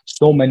time,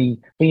 so many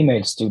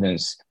female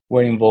students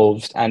were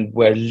involved and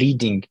were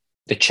leading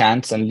the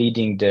chants and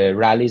leading the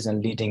rallies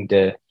and leading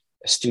the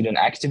student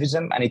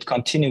activism. And it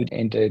continued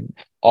in the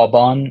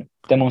Aban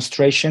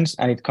demonstrations,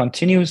 and it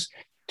continues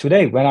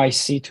today. When I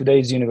see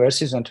today's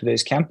universities and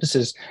today's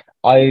campuses,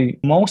 I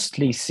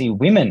mostly see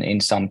women in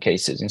some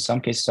cases. In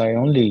some cases, I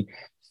only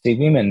see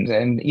women.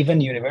 And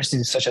even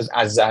universities such as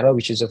Az-Zahra,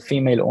 which is a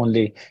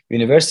female-only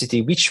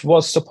university, which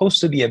was supposed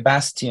to be a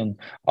bastion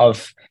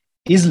of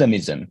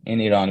Islamism in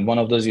Iran, one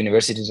of those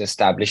universities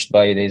established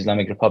by the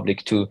Islamic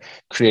Republic to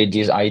create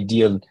these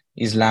ideal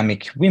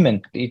Islamic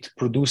women. It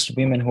produced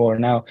women who are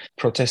now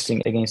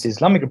protesting against the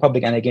Islamic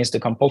Republic and against the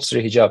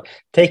compulsory hijab,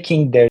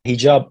 taking their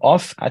hijab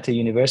off at a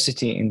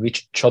university in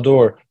which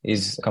chador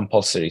is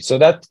compulsory. So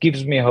that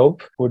gives me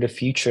hope for the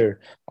future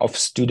of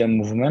student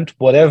movement,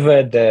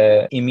 whatever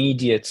the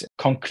immediate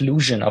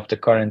conclusion of the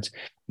current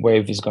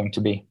wave is going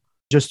to be.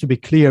 Just to be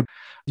clear,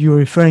 you're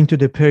referring to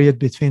the period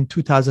between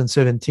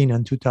 2017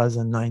 and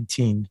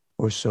 2019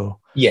 or so.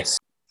 Yes.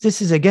 This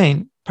is,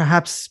 again,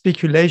 perhaps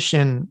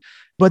speculation,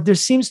 but there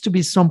seems to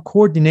be some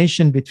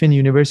coordination between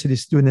university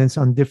students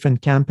on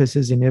different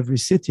campuses in every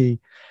city,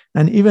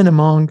 and even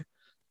among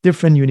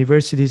different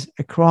universities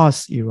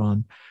across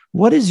Iran.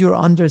 What is your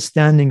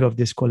understanding of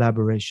this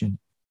collaboration?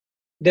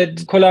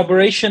 The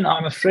collaboration,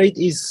 I'm afraid,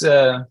 is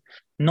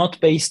not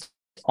based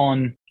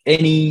on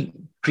any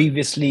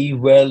previously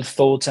well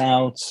thought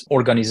out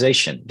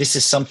organization. This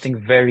is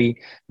something very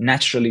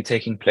naturally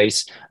taking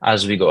place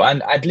as we go.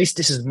 And at least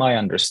this is my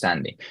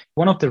understanding.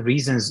 One of the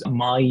reasons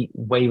my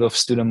wave of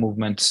student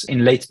movements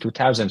in late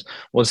 2000s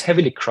was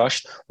heavily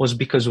crushed was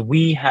because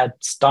we had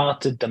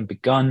started and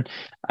begun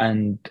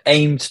and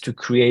aimed to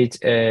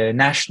create a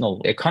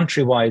national, a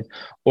countrywide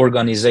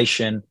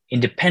organization,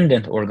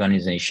 independent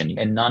organization,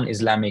 a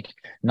non-Islamic,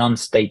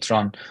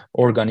 non-state-run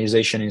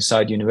organization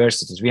inside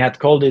universities. We had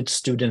called it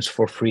Students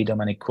for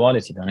Freedom and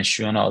Equality. One of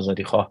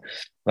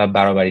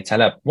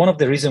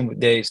the reasons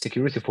the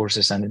security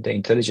forces and the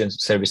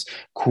intelligence service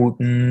could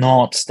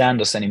not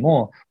stand us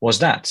anymore was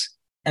that.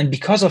 And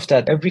because of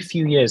that, every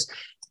few years,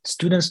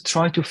 students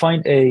try to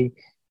find a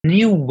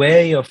new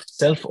way of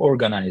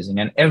self-organizing,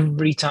 and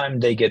every time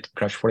they get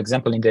crushed, for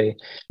example, in the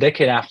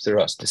decade after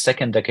us, the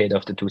second decade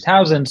of the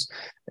 2000s,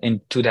 in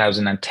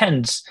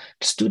 2010s,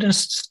 students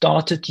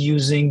started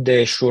using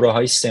the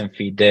Shurahai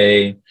Senfi,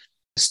 the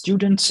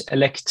students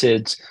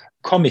elected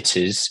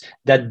committees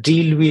that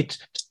deal with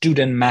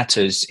student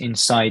matters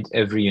inside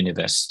every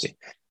university.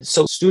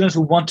 So students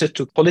who wanted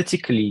to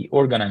politically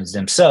organize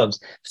themselves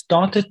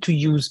started to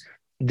use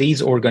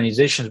these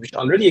organizations, which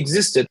already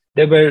existed.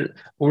 They were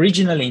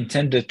originally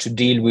intended to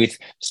deal with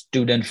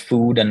student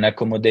food and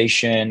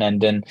accommodation, and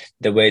then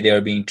the way they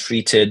are being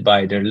treated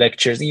by their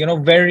lectures.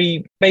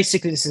 Very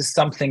basically, this is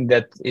something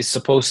that is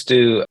supposed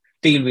to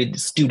deal with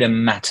student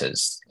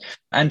matters.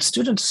 And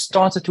students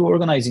started to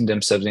organizing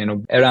themselves,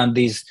 around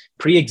these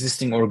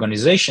pre-existing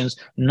organizations,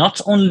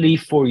 not only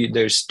for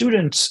their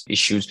students'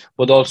 issues,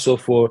 but also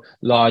for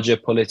larger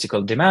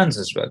political demands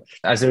as well.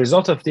 As a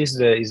result of this,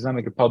 the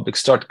Islamic Republic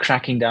started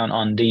cracking down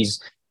on these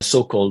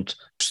so-called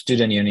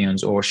student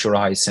unions or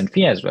Shurahai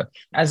Senfi as well.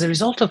 As a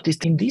result of this,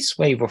 in this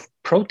wave of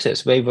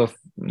protest, wave of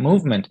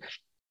movement,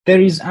 there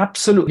is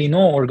absolutely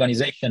no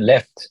organization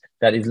left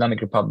that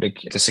Islamic Republic,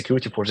 the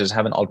security forces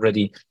haven't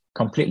already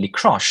completely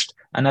crushed.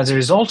 And as a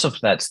result of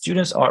that,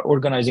 students are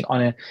organizing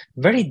on a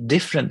very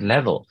different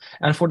level.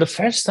 And for the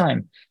first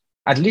time,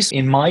 at least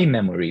in my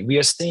memory, we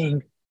are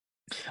seeing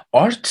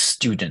art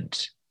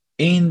students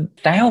in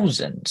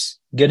thousands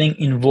getting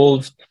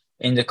involved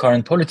in the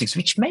current politics,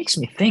 which makes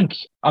me think,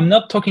 I'm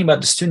not talking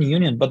about the student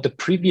union, but the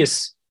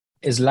previous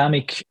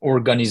Islamic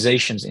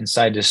organizations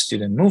inside the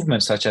student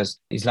movement, such as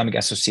Islamic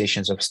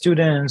associations of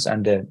students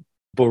and the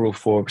borough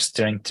for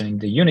strengthening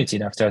the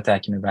unity after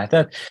attacking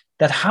Baghdad,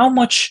 that how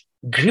much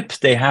grip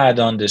they had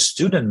on the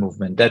student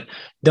movement, that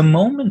the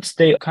moment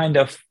they kind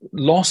of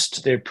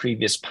lost their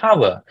previous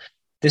power,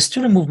 the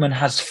student movement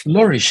has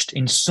flourished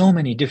in so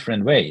many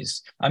different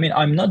ways. I mean,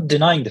 I'm not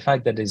denying the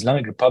fact that the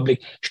Islamic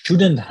Republic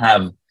shouldn't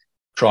have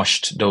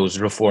crushed those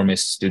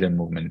reformist student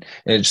movement,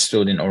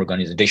 student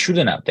organizations. They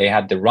shouldn't have. They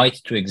had the right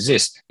to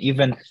exist.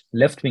 Even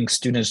left-wing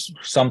students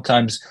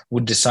sometimes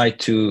would decide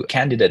to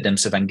candidate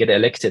themselves and get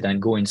elected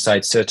and go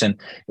inside certain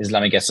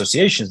Islamic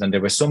associations. And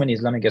there were so many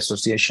Islamic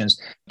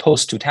associations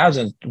post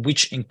 2000,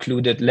 which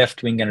included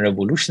left-wing and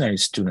revolutionary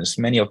students.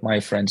 Many of my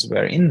friends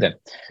were in them.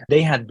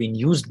 They had been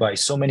used by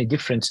so many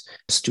different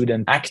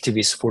student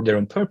activists for their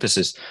own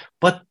purposes.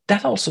 But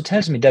that also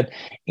tells me that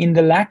in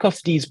the lack of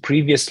these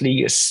previously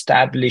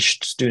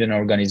established student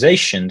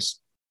organizations,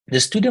 the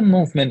student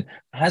movement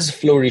has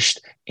flourished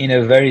in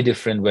a very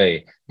different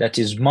way that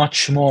is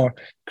much more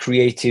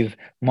creative,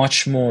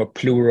 much more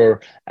plural,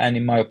 and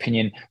in my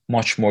opinion,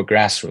 much more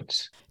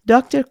grassroots.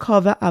 Dr.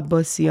 Kaveh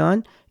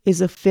Abbasian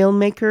is a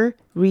filmmaker,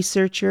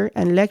 researcher,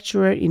 and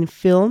lecturer in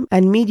film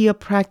and media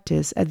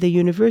practice at the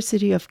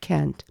University of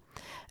Kent.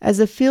 As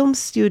a film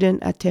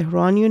student at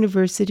Tehran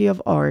University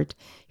of Art,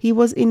 he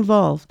was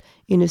involved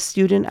in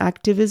student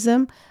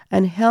activism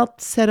and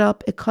helped set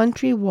up a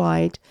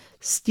countrywide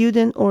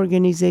student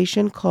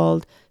organization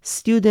called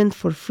Student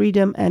for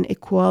Freedom and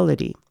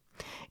Equality.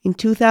 In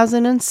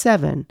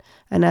 2007,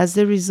 and as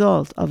the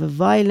result of a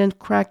violent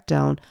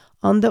crackdown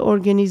on the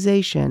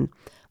organization,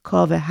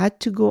 Kaveh had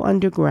to go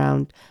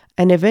underground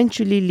and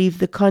eventually leave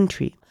the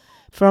country.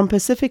 From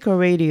Pacifica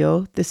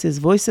Radio, this is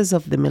Voices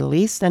of the Middle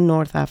East and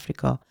North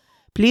Africa.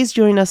 Please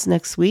join us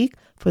next week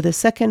for the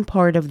second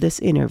part of this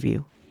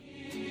interview.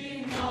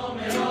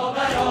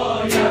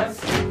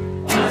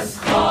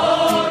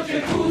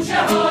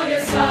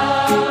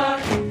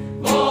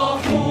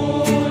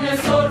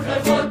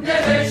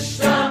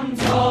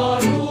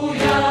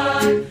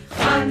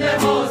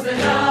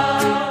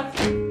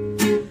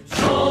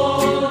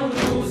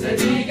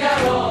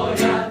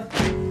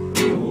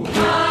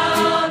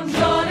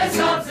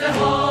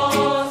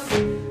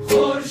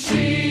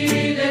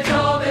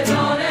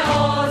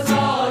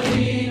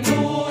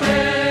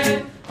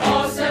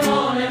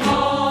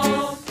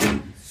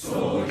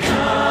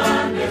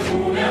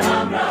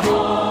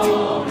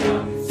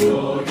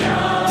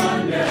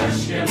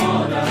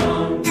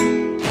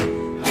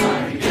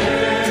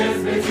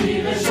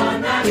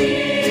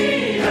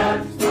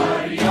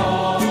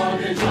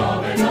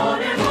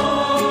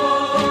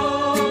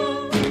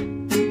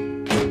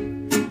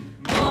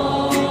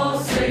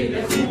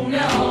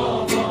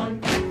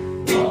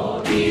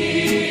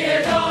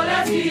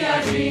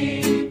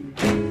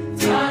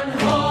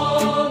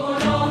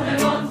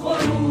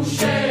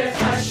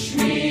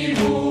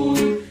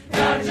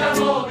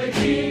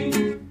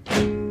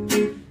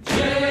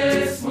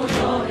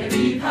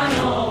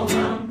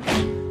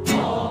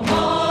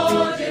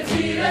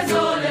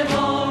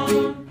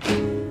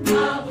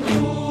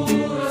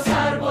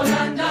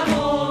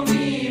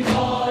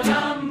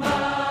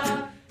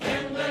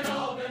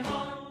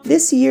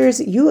 This year's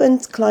UN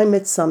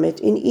Climate Summit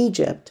in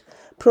Egypt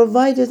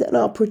provided an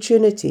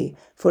opportunity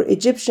for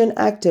Egyptian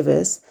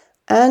activists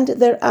and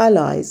their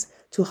allies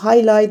to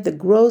highlight the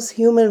gross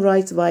human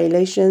rights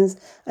violations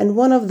and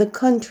one of the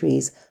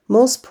country's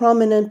most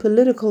prominent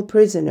political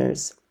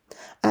prisoners,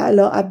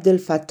 A'la Abdel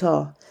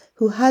Fattah,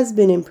 who has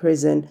been in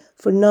prison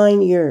for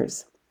 9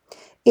 years.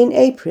 In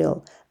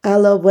April,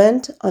 A'la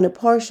went on a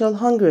partial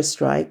hunger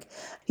strike.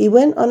 He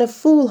went on a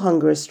full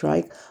hunger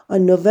strike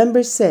on November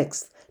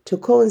 6th to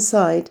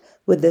coincide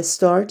with the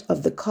start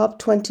of the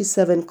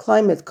COP27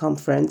 climate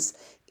conference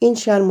in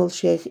Sharm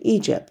el-Sheikh,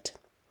 Egypt.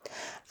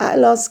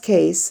 A'la's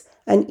case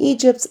and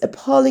Egypt's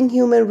appalling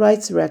human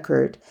rights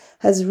record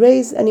has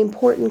raised an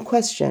important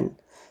question.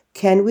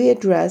 Can we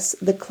address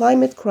the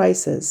climate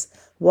crisis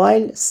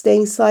while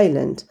staying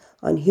silent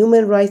on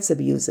human rights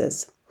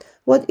abuses?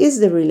 What is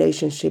the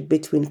relationship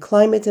between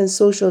climate and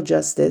social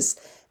justice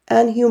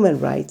and human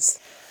rights?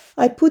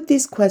 I put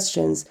these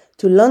questions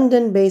to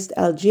London-based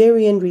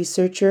Algerian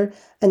researcher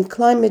and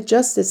climate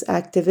justice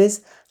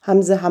activist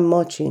Hamza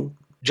Hammachin.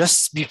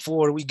 Just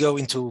before we go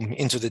into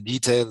the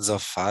details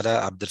of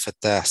A'la Abdel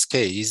Fattah's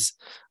case,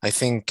 I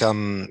think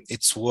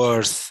it's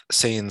worth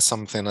saying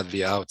something at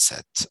the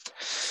outset.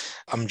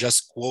 I'm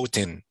just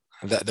quoting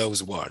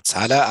those words.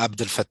 A'la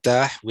Abdel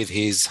Fattah, with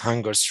his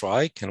hunger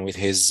strike and with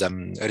his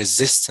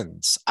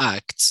resistance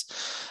acts,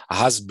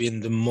 has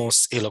been the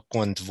most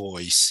eloquent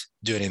voice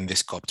during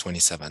this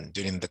COP27,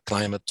 during the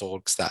climate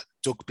talks that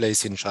took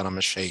place in Sharm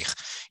el-Sheikh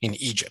in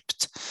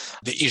Egypt.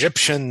 The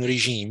Egyptian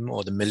regime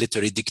or the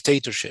military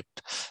dictatorship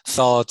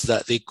thought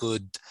that they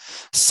could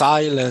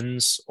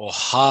silence or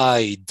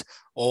hide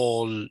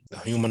all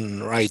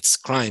human rights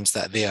crimes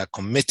that they are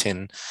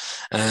committing,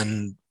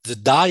 and the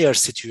dire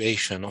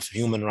situation of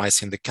human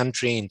rights in the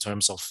country in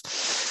terms of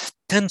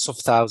tens of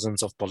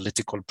thousands of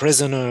political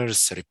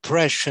prisoners,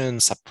 repression,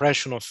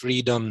 suppression of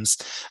freedoms.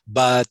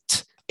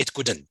 But it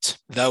couldn't.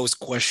 Those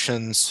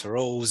questions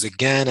rose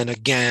again and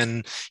again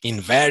in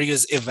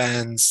various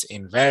events,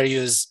 in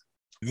various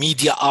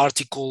media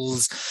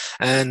articles,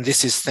 and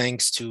this is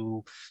thanks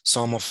to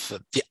some of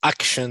the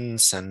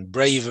actions and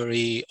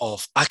bravery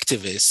of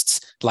activists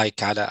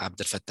like Ala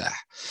Abdel Fattah.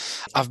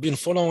 I've been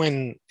following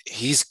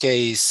his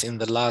case in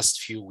the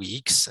last few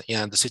weeks.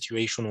 Yeah, the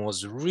situation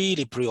was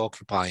really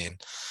preoccupying,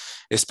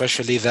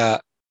 especially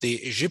that the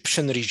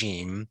Egyptian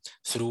regime,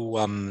 through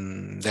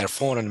their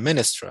foreign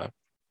minister,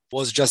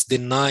 was just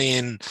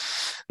denying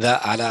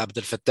that Ala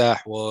Abdel Fattah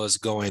was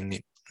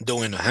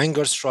doing a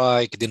hunger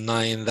strike,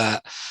 denying that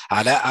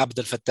Ala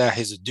Abdel Fattah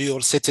is a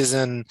dual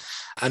citizen,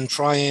 and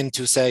trying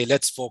to say,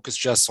 let's focus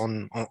just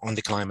on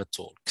the climate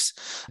talks.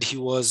 He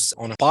was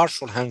on a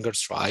partial hunger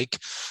strike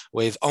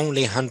with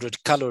only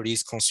 100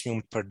 calories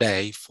consumed per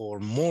day for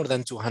more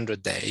than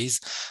 200 days.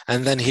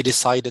 And then he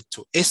decided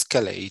to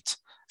escalate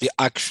the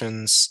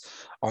actions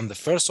on the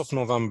 1st of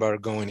November,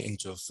 going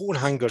into a full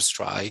hunger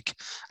strike,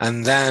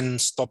 and then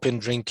stopping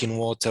drinking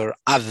water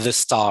at the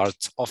start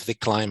of the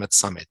climate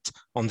summit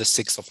on the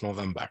 6th of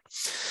November.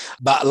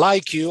 But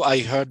like you, I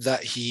heard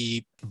that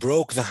he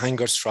broke the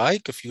hunger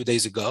strike a few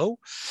days ago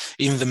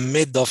in the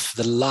mid of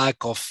the lack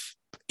of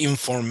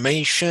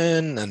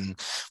information, and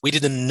we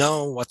didn't know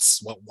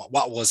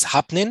what was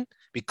happening,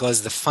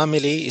 because the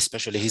family,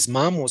 especially his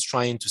mom, was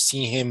trying to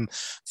see him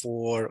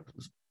for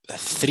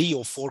 3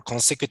 or 4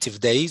 consecutive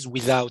days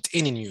without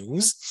any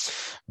news.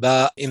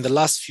 But in the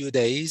last few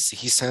days,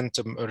 he sent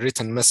a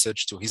written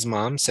message to his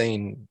mom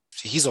saying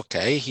he's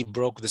okay, he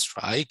broke the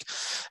strike,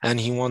 and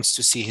he wants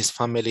to see his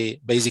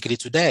family basically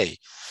today.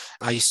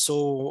 I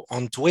saw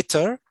on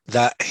Twitter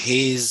that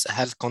his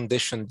health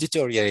condition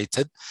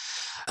deteriorated,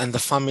 and the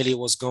family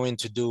was going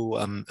to do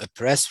a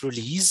press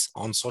release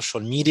on social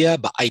media,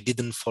 but I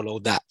didn't follow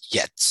that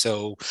yet.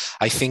 So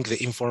I think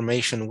the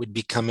information would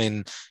be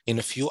coming in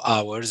a few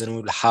hours, and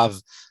we'll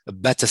have a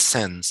better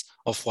sense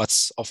of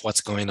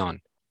what's going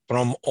on.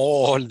 From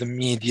all the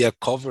media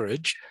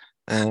coverage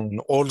and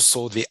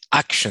also the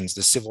actions,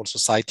 the civil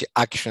society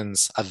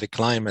actions at the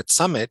climate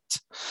summit,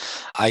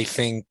 I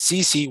think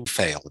Sisi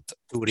failed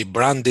to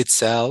rebrand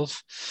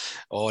itself,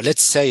 or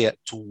let's say it,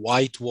 to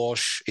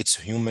whitewash its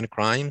human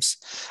crimes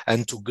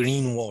and to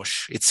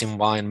greenwash its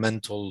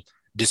environmental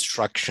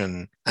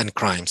destruction and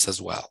crimes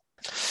as well.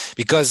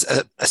 Because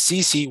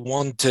Sisi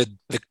wanted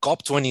the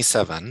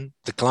COP27,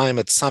 the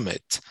climate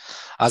summit,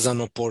 as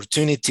an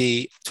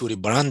opportunity to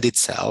rebrand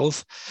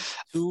itself,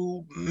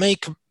 to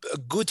make a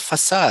good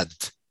facade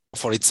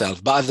for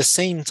itself. But at the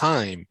same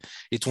time,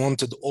 it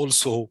wanted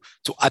also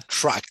to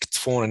attract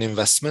foreign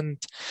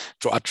investment,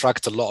 to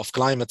attract a lot of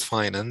climate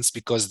finance,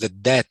 because the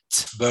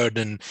debt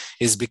burden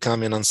is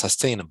becoming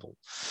unsustainable.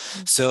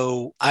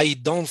 So I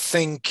don't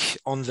think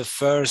on the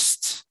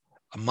first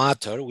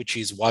matter, which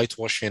is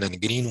whitewashing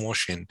and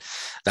greenwashing,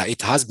 that it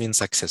has been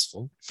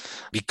successful,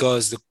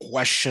 because the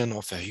question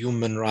of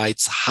human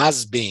rights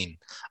has been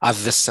at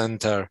the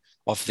center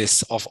of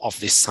this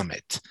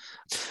summit.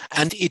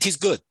 And it is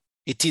good.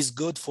 It is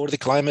good for the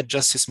climate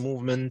justice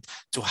movement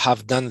to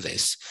have done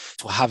this,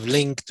 to have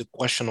linked the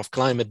question of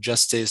climate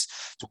justice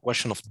to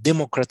question of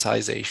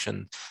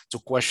democratization, to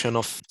question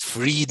of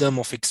freedom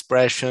of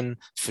expression,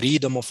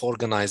 freedom of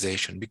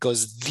organization,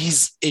 because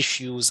these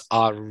issues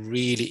are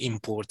really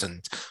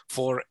important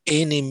for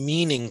any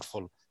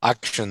meaningful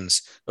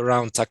actions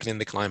around tackling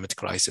the climate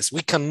crisis.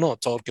 We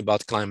cannot talk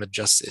about climate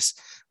justice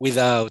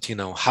without,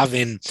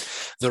 having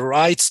the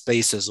right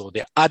spaces or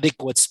the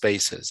adequate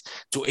spaces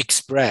to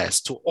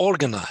express, to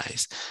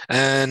organize,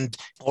 and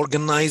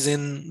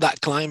organizing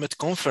that climate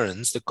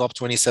conference, the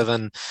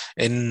COP27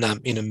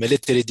 in a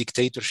military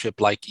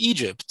dictatorship like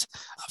Egypt.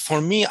 For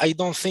me, I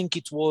don't think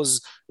it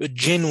was a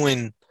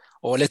genuine,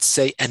 or let's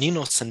say an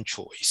innocent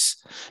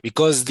choice,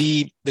 because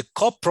the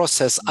COP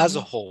process as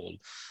a whole,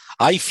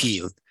 I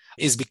feel,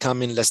 is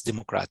becoming less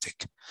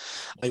democratic.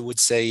 I would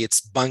say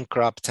it's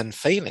bankrupt and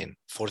failing.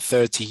 For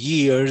 30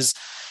 years,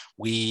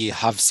 we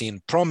have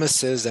seen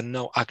promises and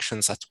no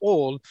actions at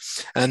all.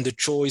 And the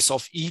choice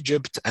of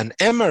Egypt and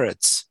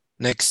Emirates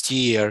next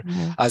year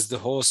as the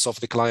hosts of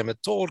the climate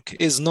talk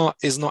is not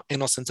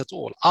innocent at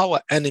all. Our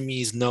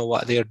enemies know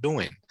what they're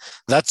doing.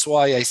 That's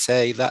why I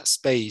say that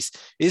space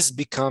is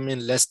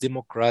becoming less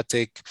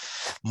democratic,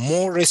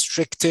 more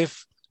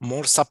restrictive,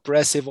 more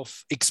suppressive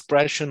of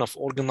expression, of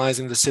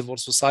organizing the civil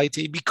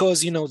society,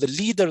 because, the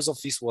leaders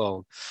of this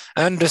world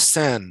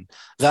understand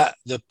that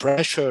the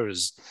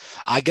pressures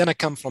are going to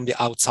come from the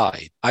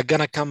outside, are going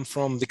to come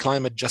from the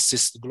climate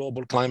justice, the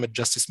global climate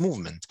justice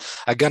movement,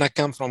 are going to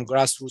come from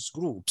grassroots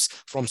groups,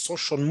 from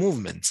social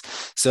movements.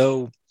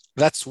 So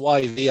that's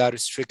why they are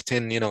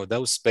restricting,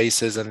 those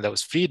spaces and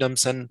those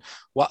freedoms. And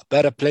what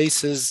better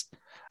places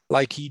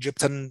like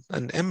Egypt and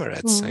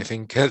Emirates. I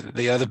think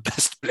they are the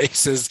best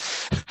places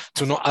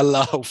to not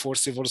allow for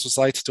civil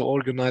society to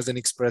organize and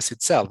express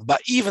itself. But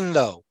even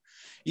though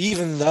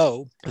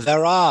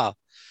there are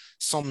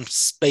some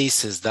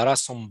spaces, there are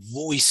some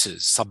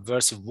voices,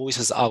 subversive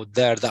voices out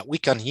there that we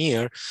can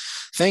hear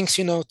thanks,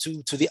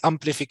 to the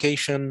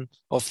amplification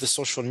of the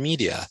social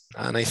media.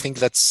 And I think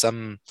that's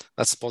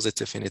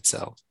positive in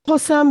itself.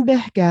 Hossam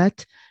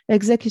Behgat,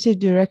 Executive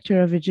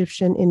Director of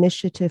Egyptian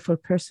Initiative for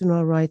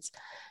Personal Rights,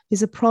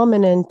 is a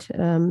prominent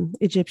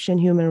Egyptian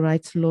human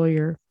rights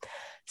lawyer,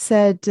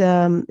 said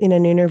in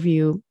an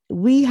interview,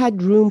 we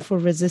had room for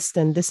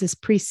resistance. This is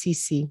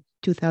pre-Sisi,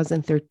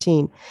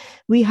 2013.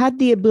 We had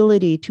the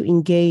ability to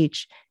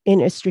engage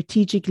in a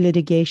strategic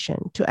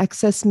litigation, to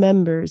access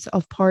members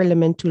of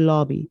parliament to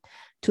lobby,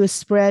 to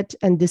spread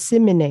and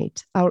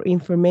disseminate our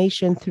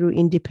information through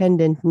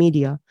independent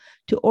media,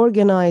 to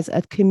organize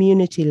at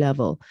community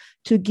level,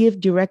 to give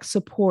direct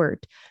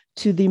support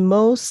to the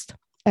most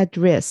at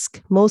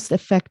risk, most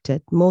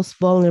affected, most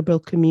vulnerable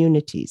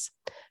communities.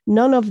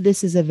 None of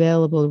this is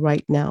available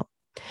right now.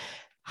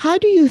 How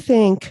do you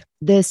think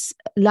this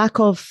lack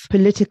of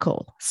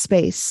political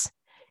space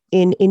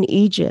in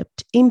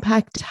Egypt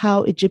impact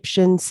how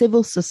Egyptian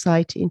civil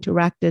society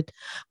interacted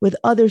with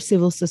other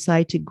civil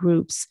society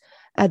groups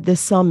at the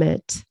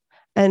summit?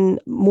 And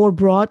more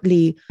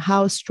broadly,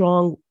 how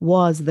strong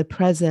was the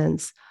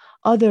presence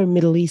other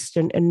Middle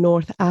Eastern and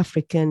North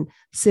African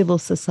civil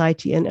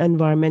society and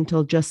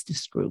environmental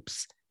justice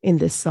groups in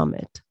this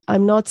summit?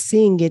 I'm not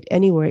seeing it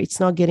anywhere. It's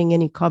not getting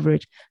any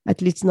coverage,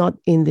 at least not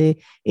in the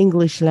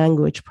English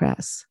language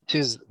press.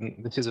 This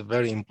is a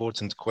very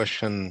important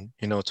question,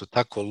 to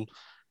tackle,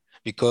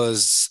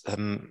 because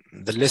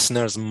the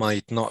listeners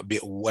might not be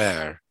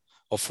aware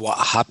of what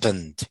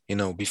happened,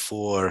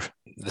 before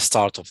the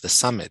start of the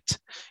summit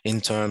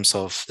in terms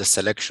of the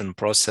selection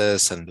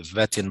process and the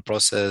vetting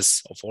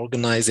process of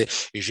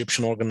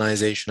Egyptian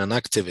organization and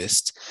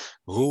activists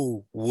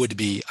who would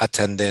be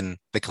attending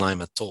the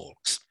climate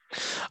talks.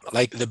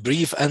 Like the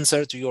brief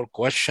answer to your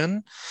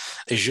question,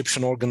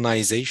 Egyptian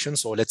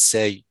organizations, or let's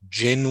say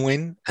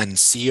genuine and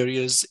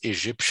serious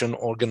Egyptian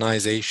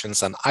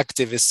organizations and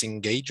activist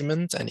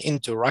engagement and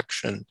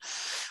interaction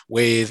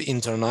with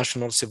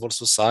international civil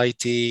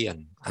society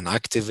and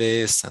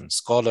activists and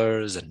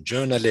scholars and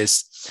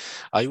journalists,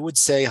 I would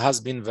say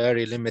has been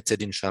very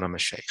limited in Sharm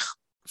el-Sheikh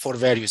for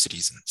various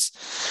reasons.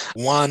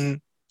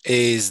 One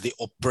is the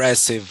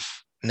oppressive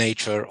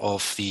nature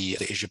of the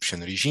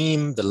Egyptian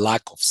regime, the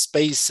lack of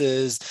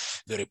spaces,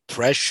 the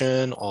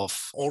repression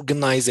of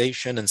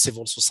organization and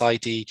civil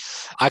society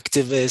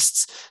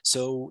activists.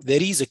 So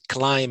there is a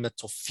climate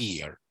of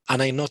fear.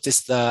 And I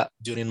noticed that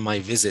during my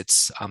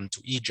visits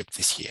to Egypt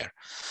this year.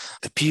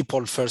 The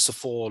people, first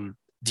of all,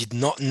 did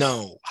not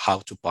know how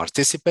to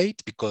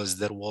participate because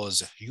there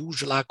was a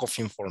huge lack of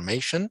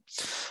information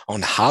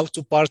on how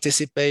to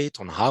participate,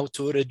 on how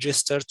to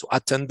register to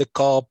attend the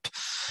COP.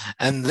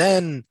 And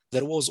then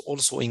there was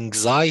also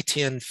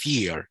anxiety and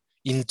fear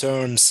in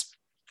terms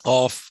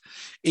of,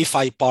 if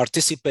I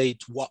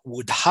participate, what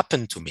would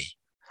happen to me?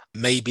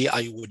 Maybe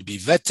I would be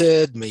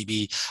vetted,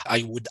 maybe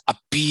I would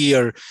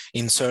appear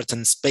in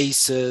certain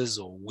spaces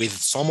or with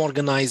some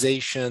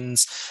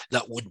organizations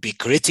that would be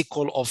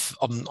critical of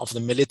the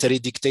military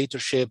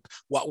dictatorship.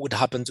 What would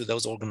happen to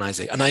those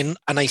organizations?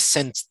 And I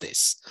sensed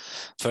this.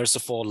 First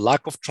of all,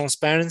 lack of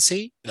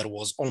transparency. There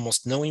was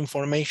almost no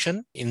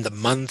information in the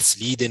months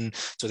leading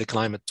to the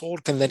climate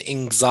talk, and then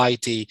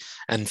anxiety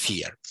and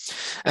fear.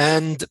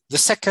 And the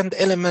second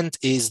element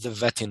is the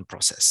vetting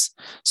process.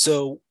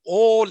 So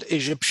all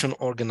Egyptian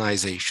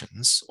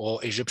organizations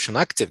or Egyptian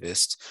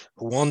activists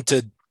who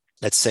wanted,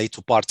 let's say,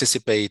 to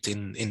participate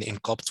in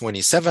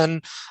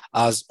COP27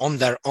 as on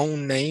their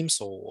own names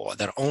or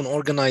their own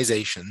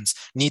organizations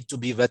need to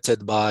be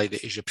vetted by the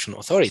Egyptian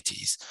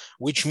authorities,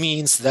 which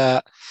means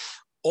that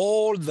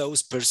all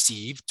those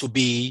perceived to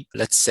be,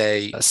 let's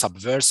say,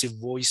 subversive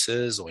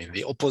voices or in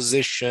the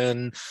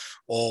opposition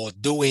or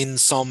doing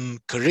some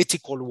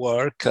critical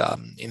work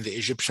in the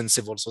Egyptian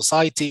civil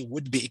society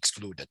would be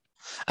excluded.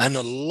 And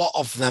a lot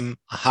of them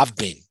have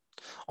been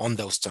on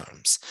those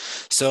terms.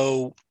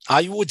 So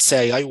I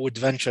would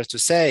venture to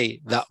say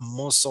that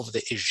most of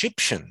the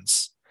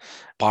Egyptians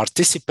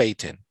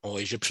participating, or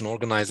Egyptian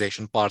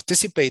organization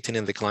participating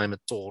in the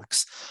climate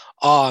talks,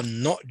 are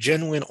not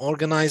genuine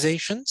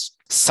organizations.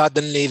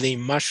 Suddenly they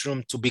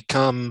mushroom to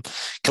become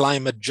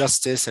climate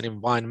justice and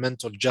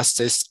environmental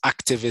justice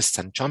activists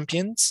and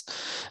champions.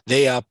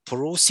 They are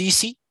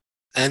pro-Sisi,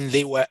 and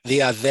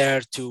they are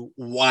there to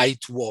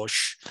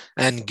whitewash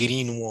and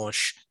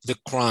greenwash the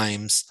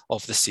crimes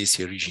of the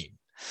Sisi regime.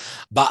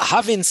 But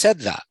having said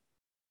that,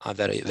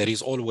 there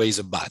is always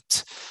a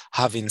but.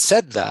 Having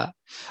said that,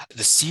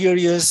 the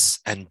serious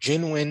and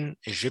genuine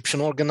Egyptian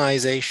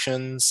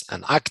organizations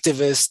and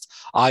activists,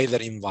 either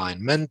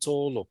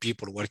environmental or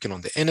people working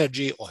on the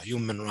energy or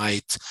human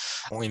rights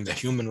or in the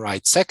human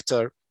rights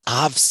sector,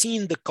 have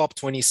seen the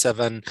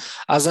COP27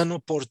 as an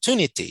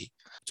opportunity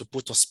to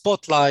put a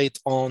spotlight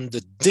on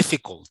the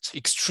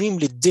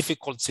extremely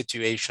difficult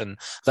situation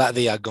that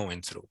they are going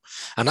through.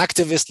 And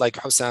activists like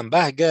Hossam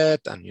Behgat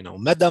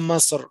and Mada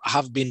Masr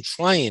have been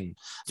trying,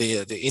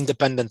 the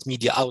independent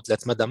media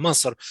outlet Mada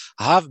Masr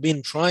have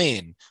been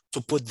trying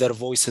to put their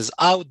voices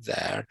out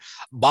there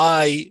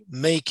by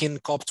making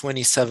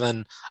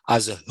COP27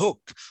 as a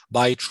hook,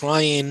 by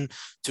trying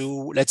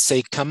to, let's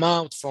say, come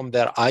out from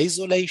their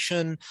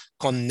isolation,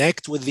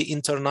 connect with the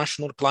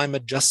international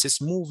climate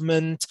justice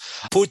movement,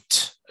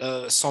 put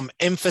some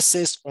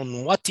emphasis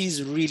on what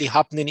is really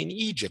happening in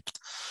Egypt,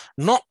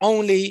 not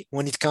only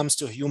when it comes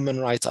to human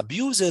rights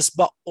abuses,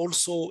 but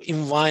also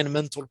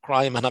environmental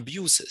crime and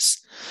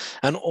abuses,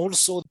 and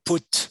also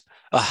put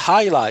a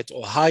highlight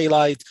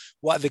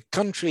what the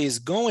country is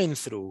going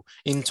through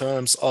in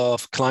terms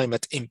of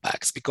climate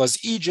impacts,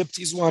 because Egypt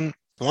is one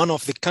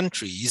of the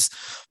countries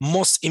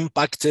most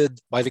impacted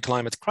by the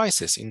climate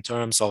crisis in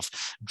terms of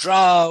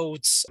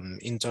droughts,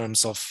 in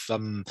terms of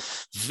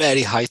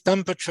very high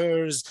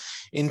temperatures,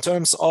 in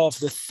terms of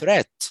the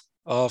threat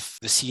of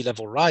the sea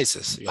level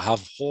rises. You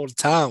have whole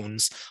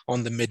towns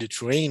on the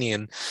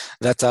Mediterranean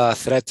that are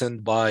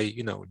threatened by,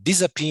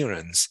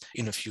 disappearance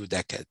in a few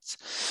decades.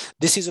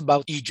 This is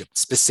about Egypt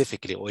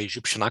specifically, or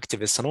Egyptian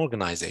activists and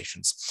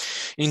organizations.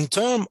 In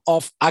terms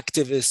of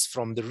activists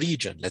from the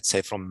region, let's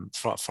say from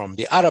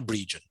the Arab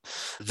region,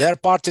 their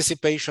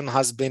participation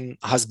has been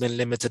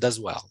limited as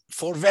well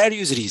for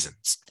various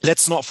reasons.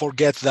 Let's not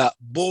forget that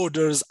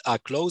borders are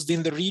closed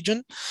in the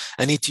region,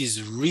 and it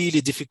is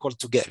really difficult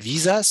to get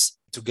visas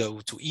to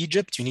go to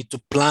Egypt. You need to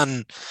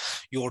plan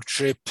your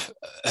trip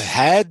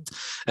ahead,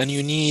 and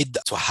you need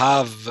to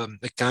have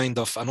a kind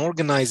of an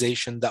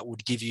organization that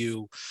would give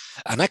you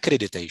an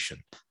accreditation,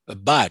 a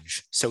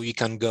badge, so you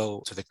can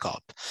go to the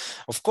COP.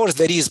 Of course,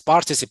 there is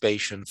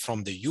participation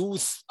from the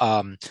youth,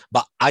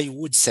 but I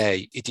would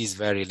say it is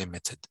very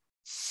limited.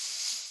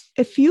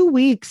 A few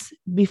weeks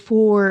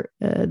before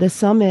the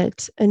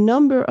summit, a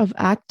number of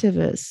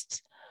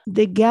activists,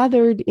 they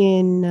gathered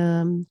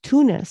in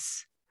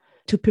Tunis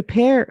to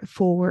prepare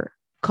for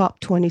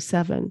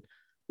COP27.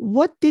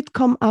 What did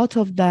come out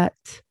of that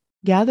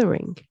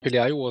gathering? Really,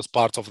 I was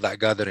part of that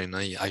gathering.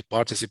 I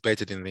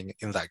participated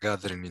in that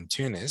gathering in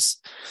Tunis.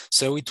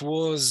 So it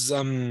was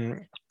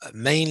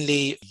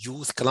mainly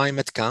youth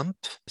climate camp,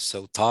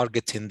 so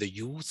targeting the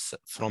youth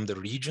from the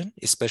region,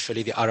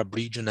 especially the Arab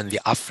region and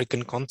the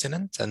African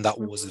continent, and that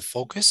was the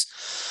focus.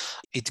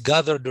 It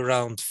gathered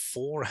around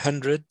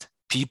 400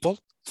 people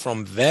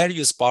from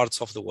various parts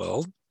of the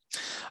world.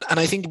 And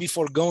I think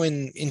before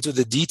going into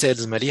the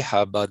details,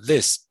 Maliha, about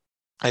this,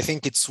 I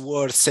think it's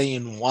worth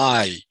saying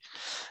why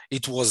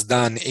it was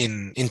done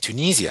in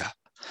Tunisia.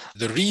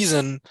 The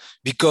reason,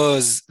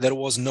 because there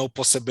was no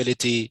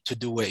possibility to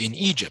do it in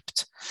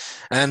Egypt.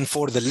 And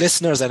for the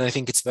listeners, and I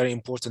think it's very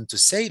important to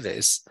say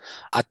this,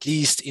 at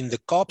least in the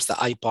COPs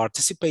that I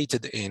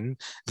participated in,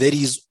 there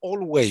is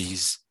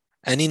always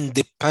an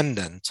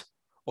independent,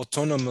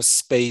 autonomous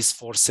space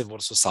for civil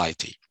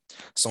society.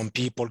 Some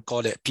people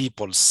call it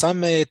People's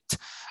Summit,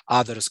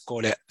 others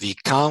call it the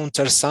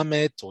Counter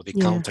Summit or the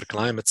Counter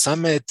Climate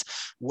Summit,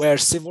 where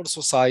civil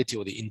society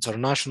or the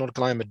international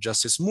climate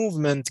justice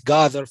movement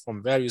gather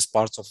from various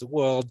parts of the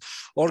world,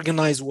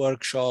 organize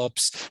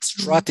workshops,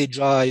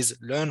 strategize,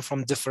 learn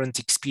from different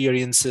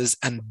experiences,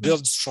 and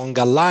build strong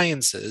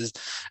alliances,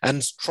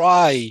 and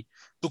try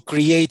to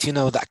create,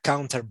 that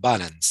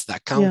counterbalance,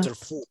 that counter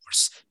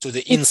force to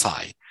the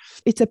inside.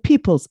 It's a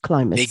people's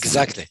climate.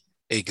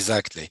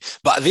 Exactly.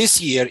 But this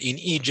year in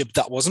Egypt,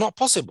 that was not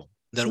possible.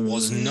 There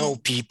was no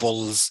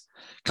people's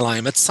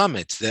climate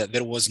summit.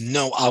 There was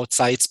no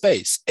outside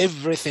space.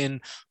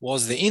 Everything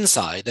was the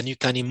inside. And you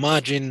can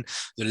imagine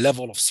the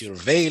level of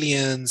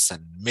surveillance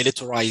and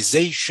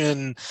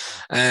militarization,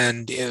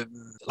 and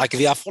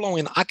they are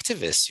following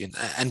activists,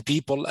 and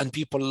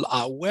people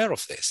are aware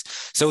of this.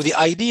 So the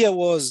idea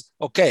was,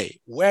 okay,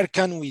 where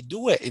can we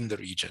do it in the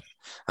region?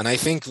 And I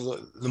think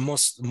the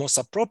most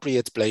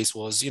appropriate place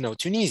was,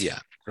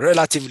 Tunisia.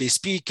 Relatively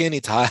speaking,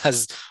 it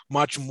has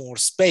much more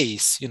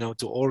space,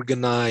 to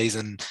organize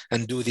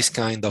and do this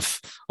kind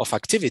of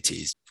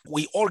activities.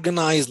 We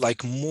organized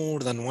more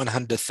than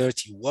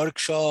 130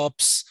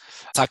 workshops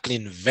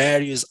tackling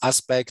various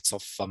aspects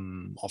of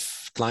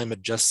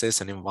climate justice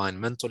and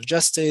environmental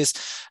justice.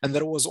 And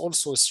there was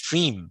also a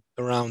stream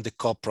around the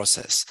COP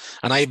process.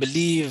 And I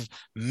believe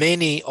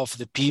many of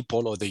the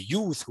people or the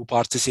youth who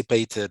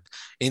participated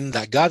in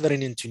that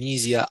gathering in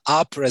Tunisia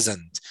are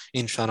present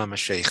in Sharm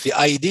el-Sheikh. The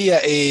idea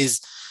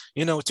is,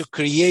 to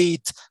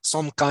create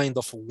some kind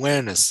of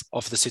awareness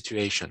of the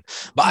situation.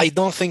 But I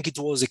don't think it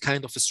was a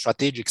kind of a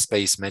strategic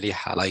space,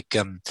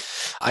 Maliha.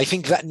 I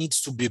think that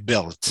needs to be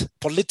built.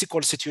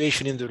 Political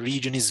situation in the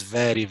region is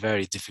very,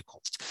 very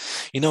difficult.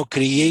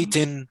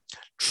 Creating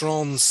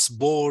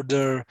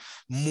trans-border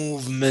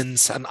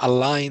movements and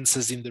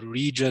alliances in the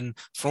region,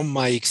 from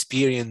my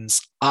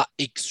experience, are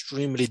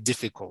extremely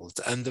difficult,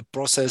 and the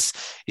process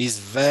is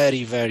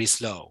very, very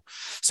slow.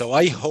 So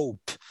I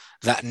hope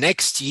that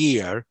next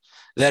year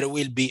there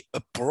will be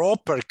a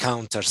proper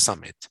counter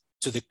summit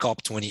to the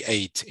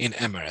COP28 in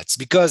Emirates,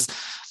 because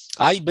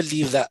I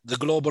believe that the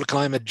global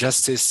climate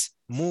justice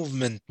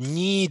movement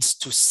needs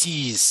to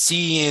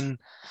seeing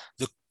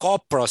the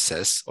COP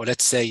process, or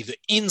let's say the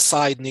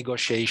inside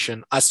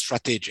negotiation, as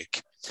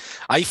strategic.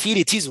 I feel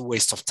it is a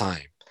waste of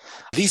time.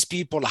 These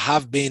people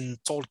have been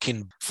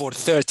talking for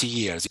 30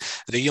 years.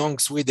 The young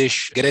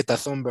Swedish Greta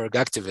Thunberg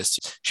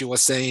activist, she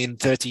was saying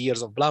 30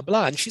 years of blah,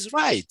 blah, and she's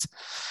right.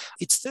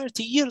 It's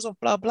 30 years of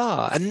blah,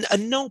 blah, and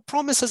no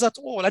promises at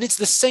all. And it's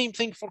the same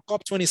thing for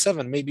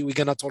COP27. Maybe we're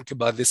going to talk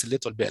about this a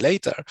little bit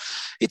later.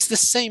 It's the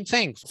same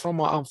thing from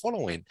what I'm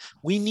following.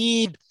 We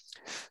need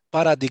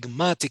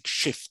paradigmatic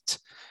shift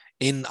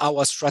in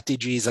our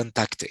strategies and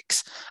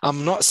tactics.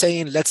 I'm not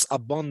saying let's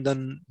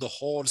abandon the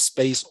whole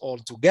space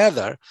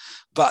altogether,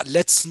 but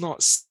let's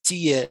not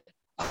see it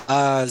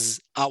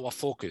as our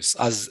focus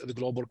as the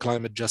global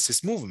climate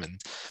justice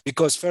movement.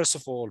 Because first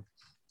of all,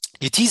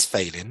 it is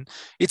failing,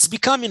 it's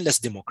becoming less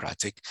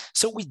democratic.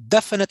 So we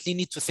definitely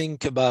need to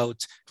think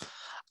about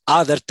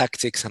other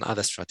tactics and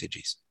other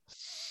strategies.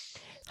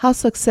 How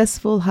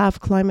successful have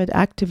climate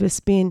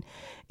activists been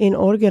in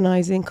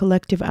organizing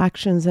collective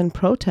actions and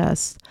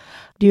protests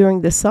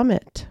during the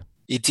summit?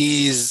 It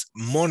is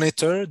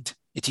monitored.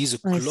 It is a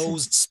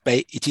closed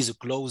space. It is a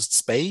closed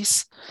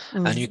space,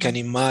 and you can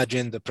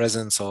imagine the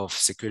presence of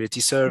security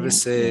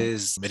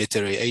services,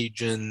 military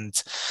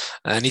agents,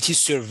 and it is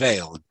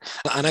surveilled.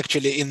 And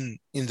actually, in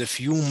the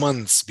few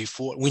months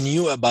before, we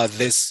knew about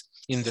this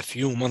in the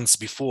few months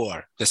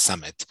before the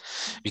summit,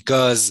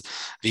 because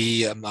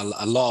a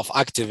lot of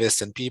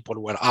activists and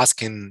people were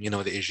asking,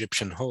 the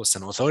Egyptian hosts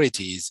and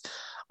authorities,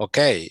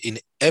 okay, in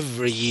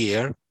every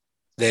year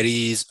there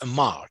is a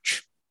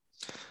march.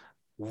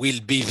 Will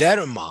be there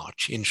a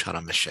march in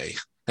Sharm el-Sheikh?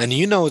 And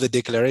the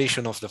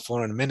declaration of the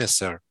foreign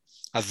minister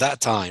at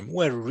that time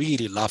were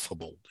really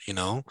laughable,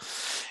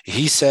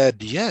 He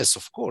said, yes,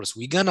 of course,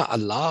 we're gonna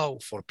allow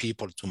for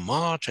people to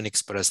march and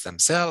express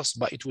themselves,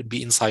 but it would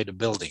be inside a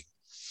building.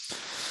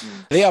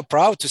 They are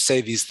proud to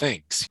say these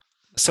things.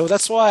 So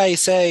that's why I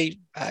say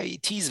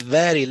it is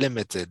very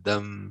limited.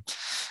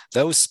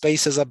 Those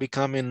spaces are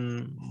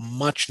becoming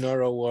much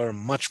narrower,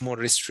 much more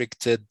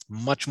restricted,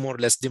 much more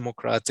less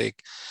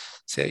democratic.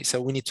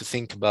 So we need to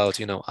think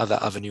about, other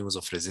avenues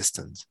of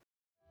resistance.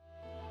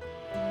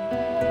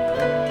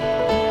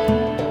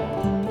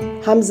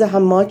 Hamza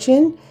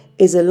Hamachin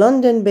is a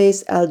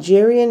London-based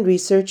Algerian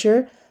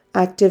researcher,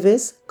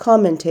 activist,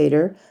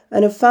 commentator,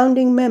 and a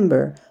founding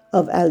member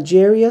of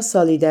Algeria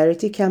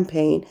Solidarity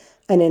Campaign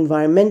and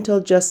Environmental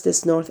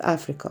Justice North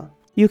Africa.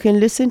 You can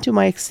listen to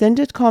my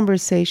extended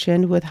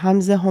conversation with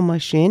Hamza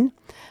Hamachin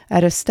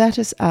at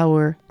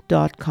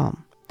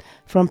statushour.com.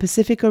 From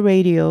Pacifica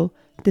Radio,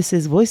 this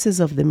is Voices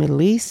of the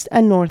Middle East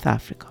and North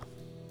Africa.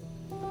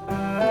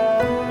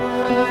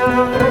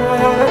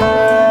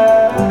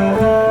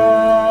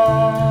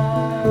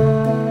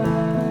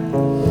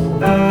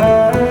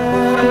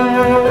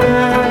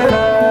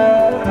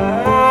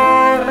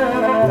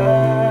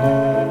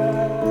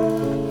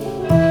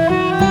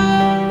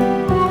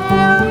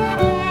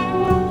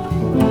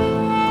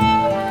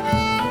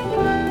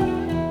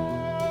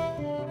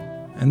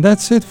 And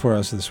that's it for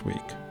us this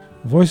week.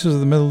 Voices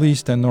of the Middle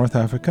East and North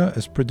Africa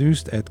is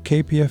produced at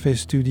KPFA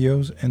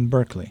Studios in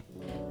Berkeley.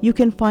 You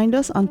can find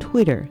us on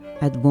Twitter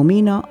at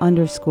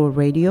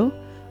Vomina_radio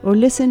or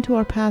listen to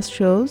our past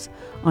shows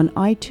on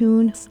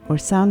iTunes or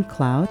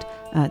SoundCloud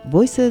at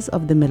Voices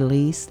of the Middle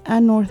East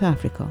and North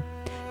Africa.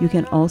 You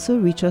can also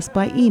reach us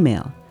by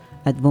email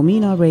at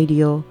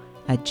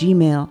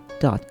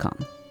vominaradio@gmail.com.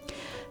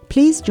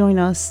 Please join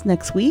us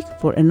next week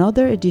for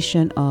another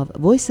edition of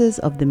Voices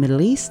of the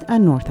Middle East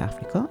and North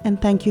Africa,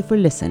 and thank you for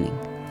listening.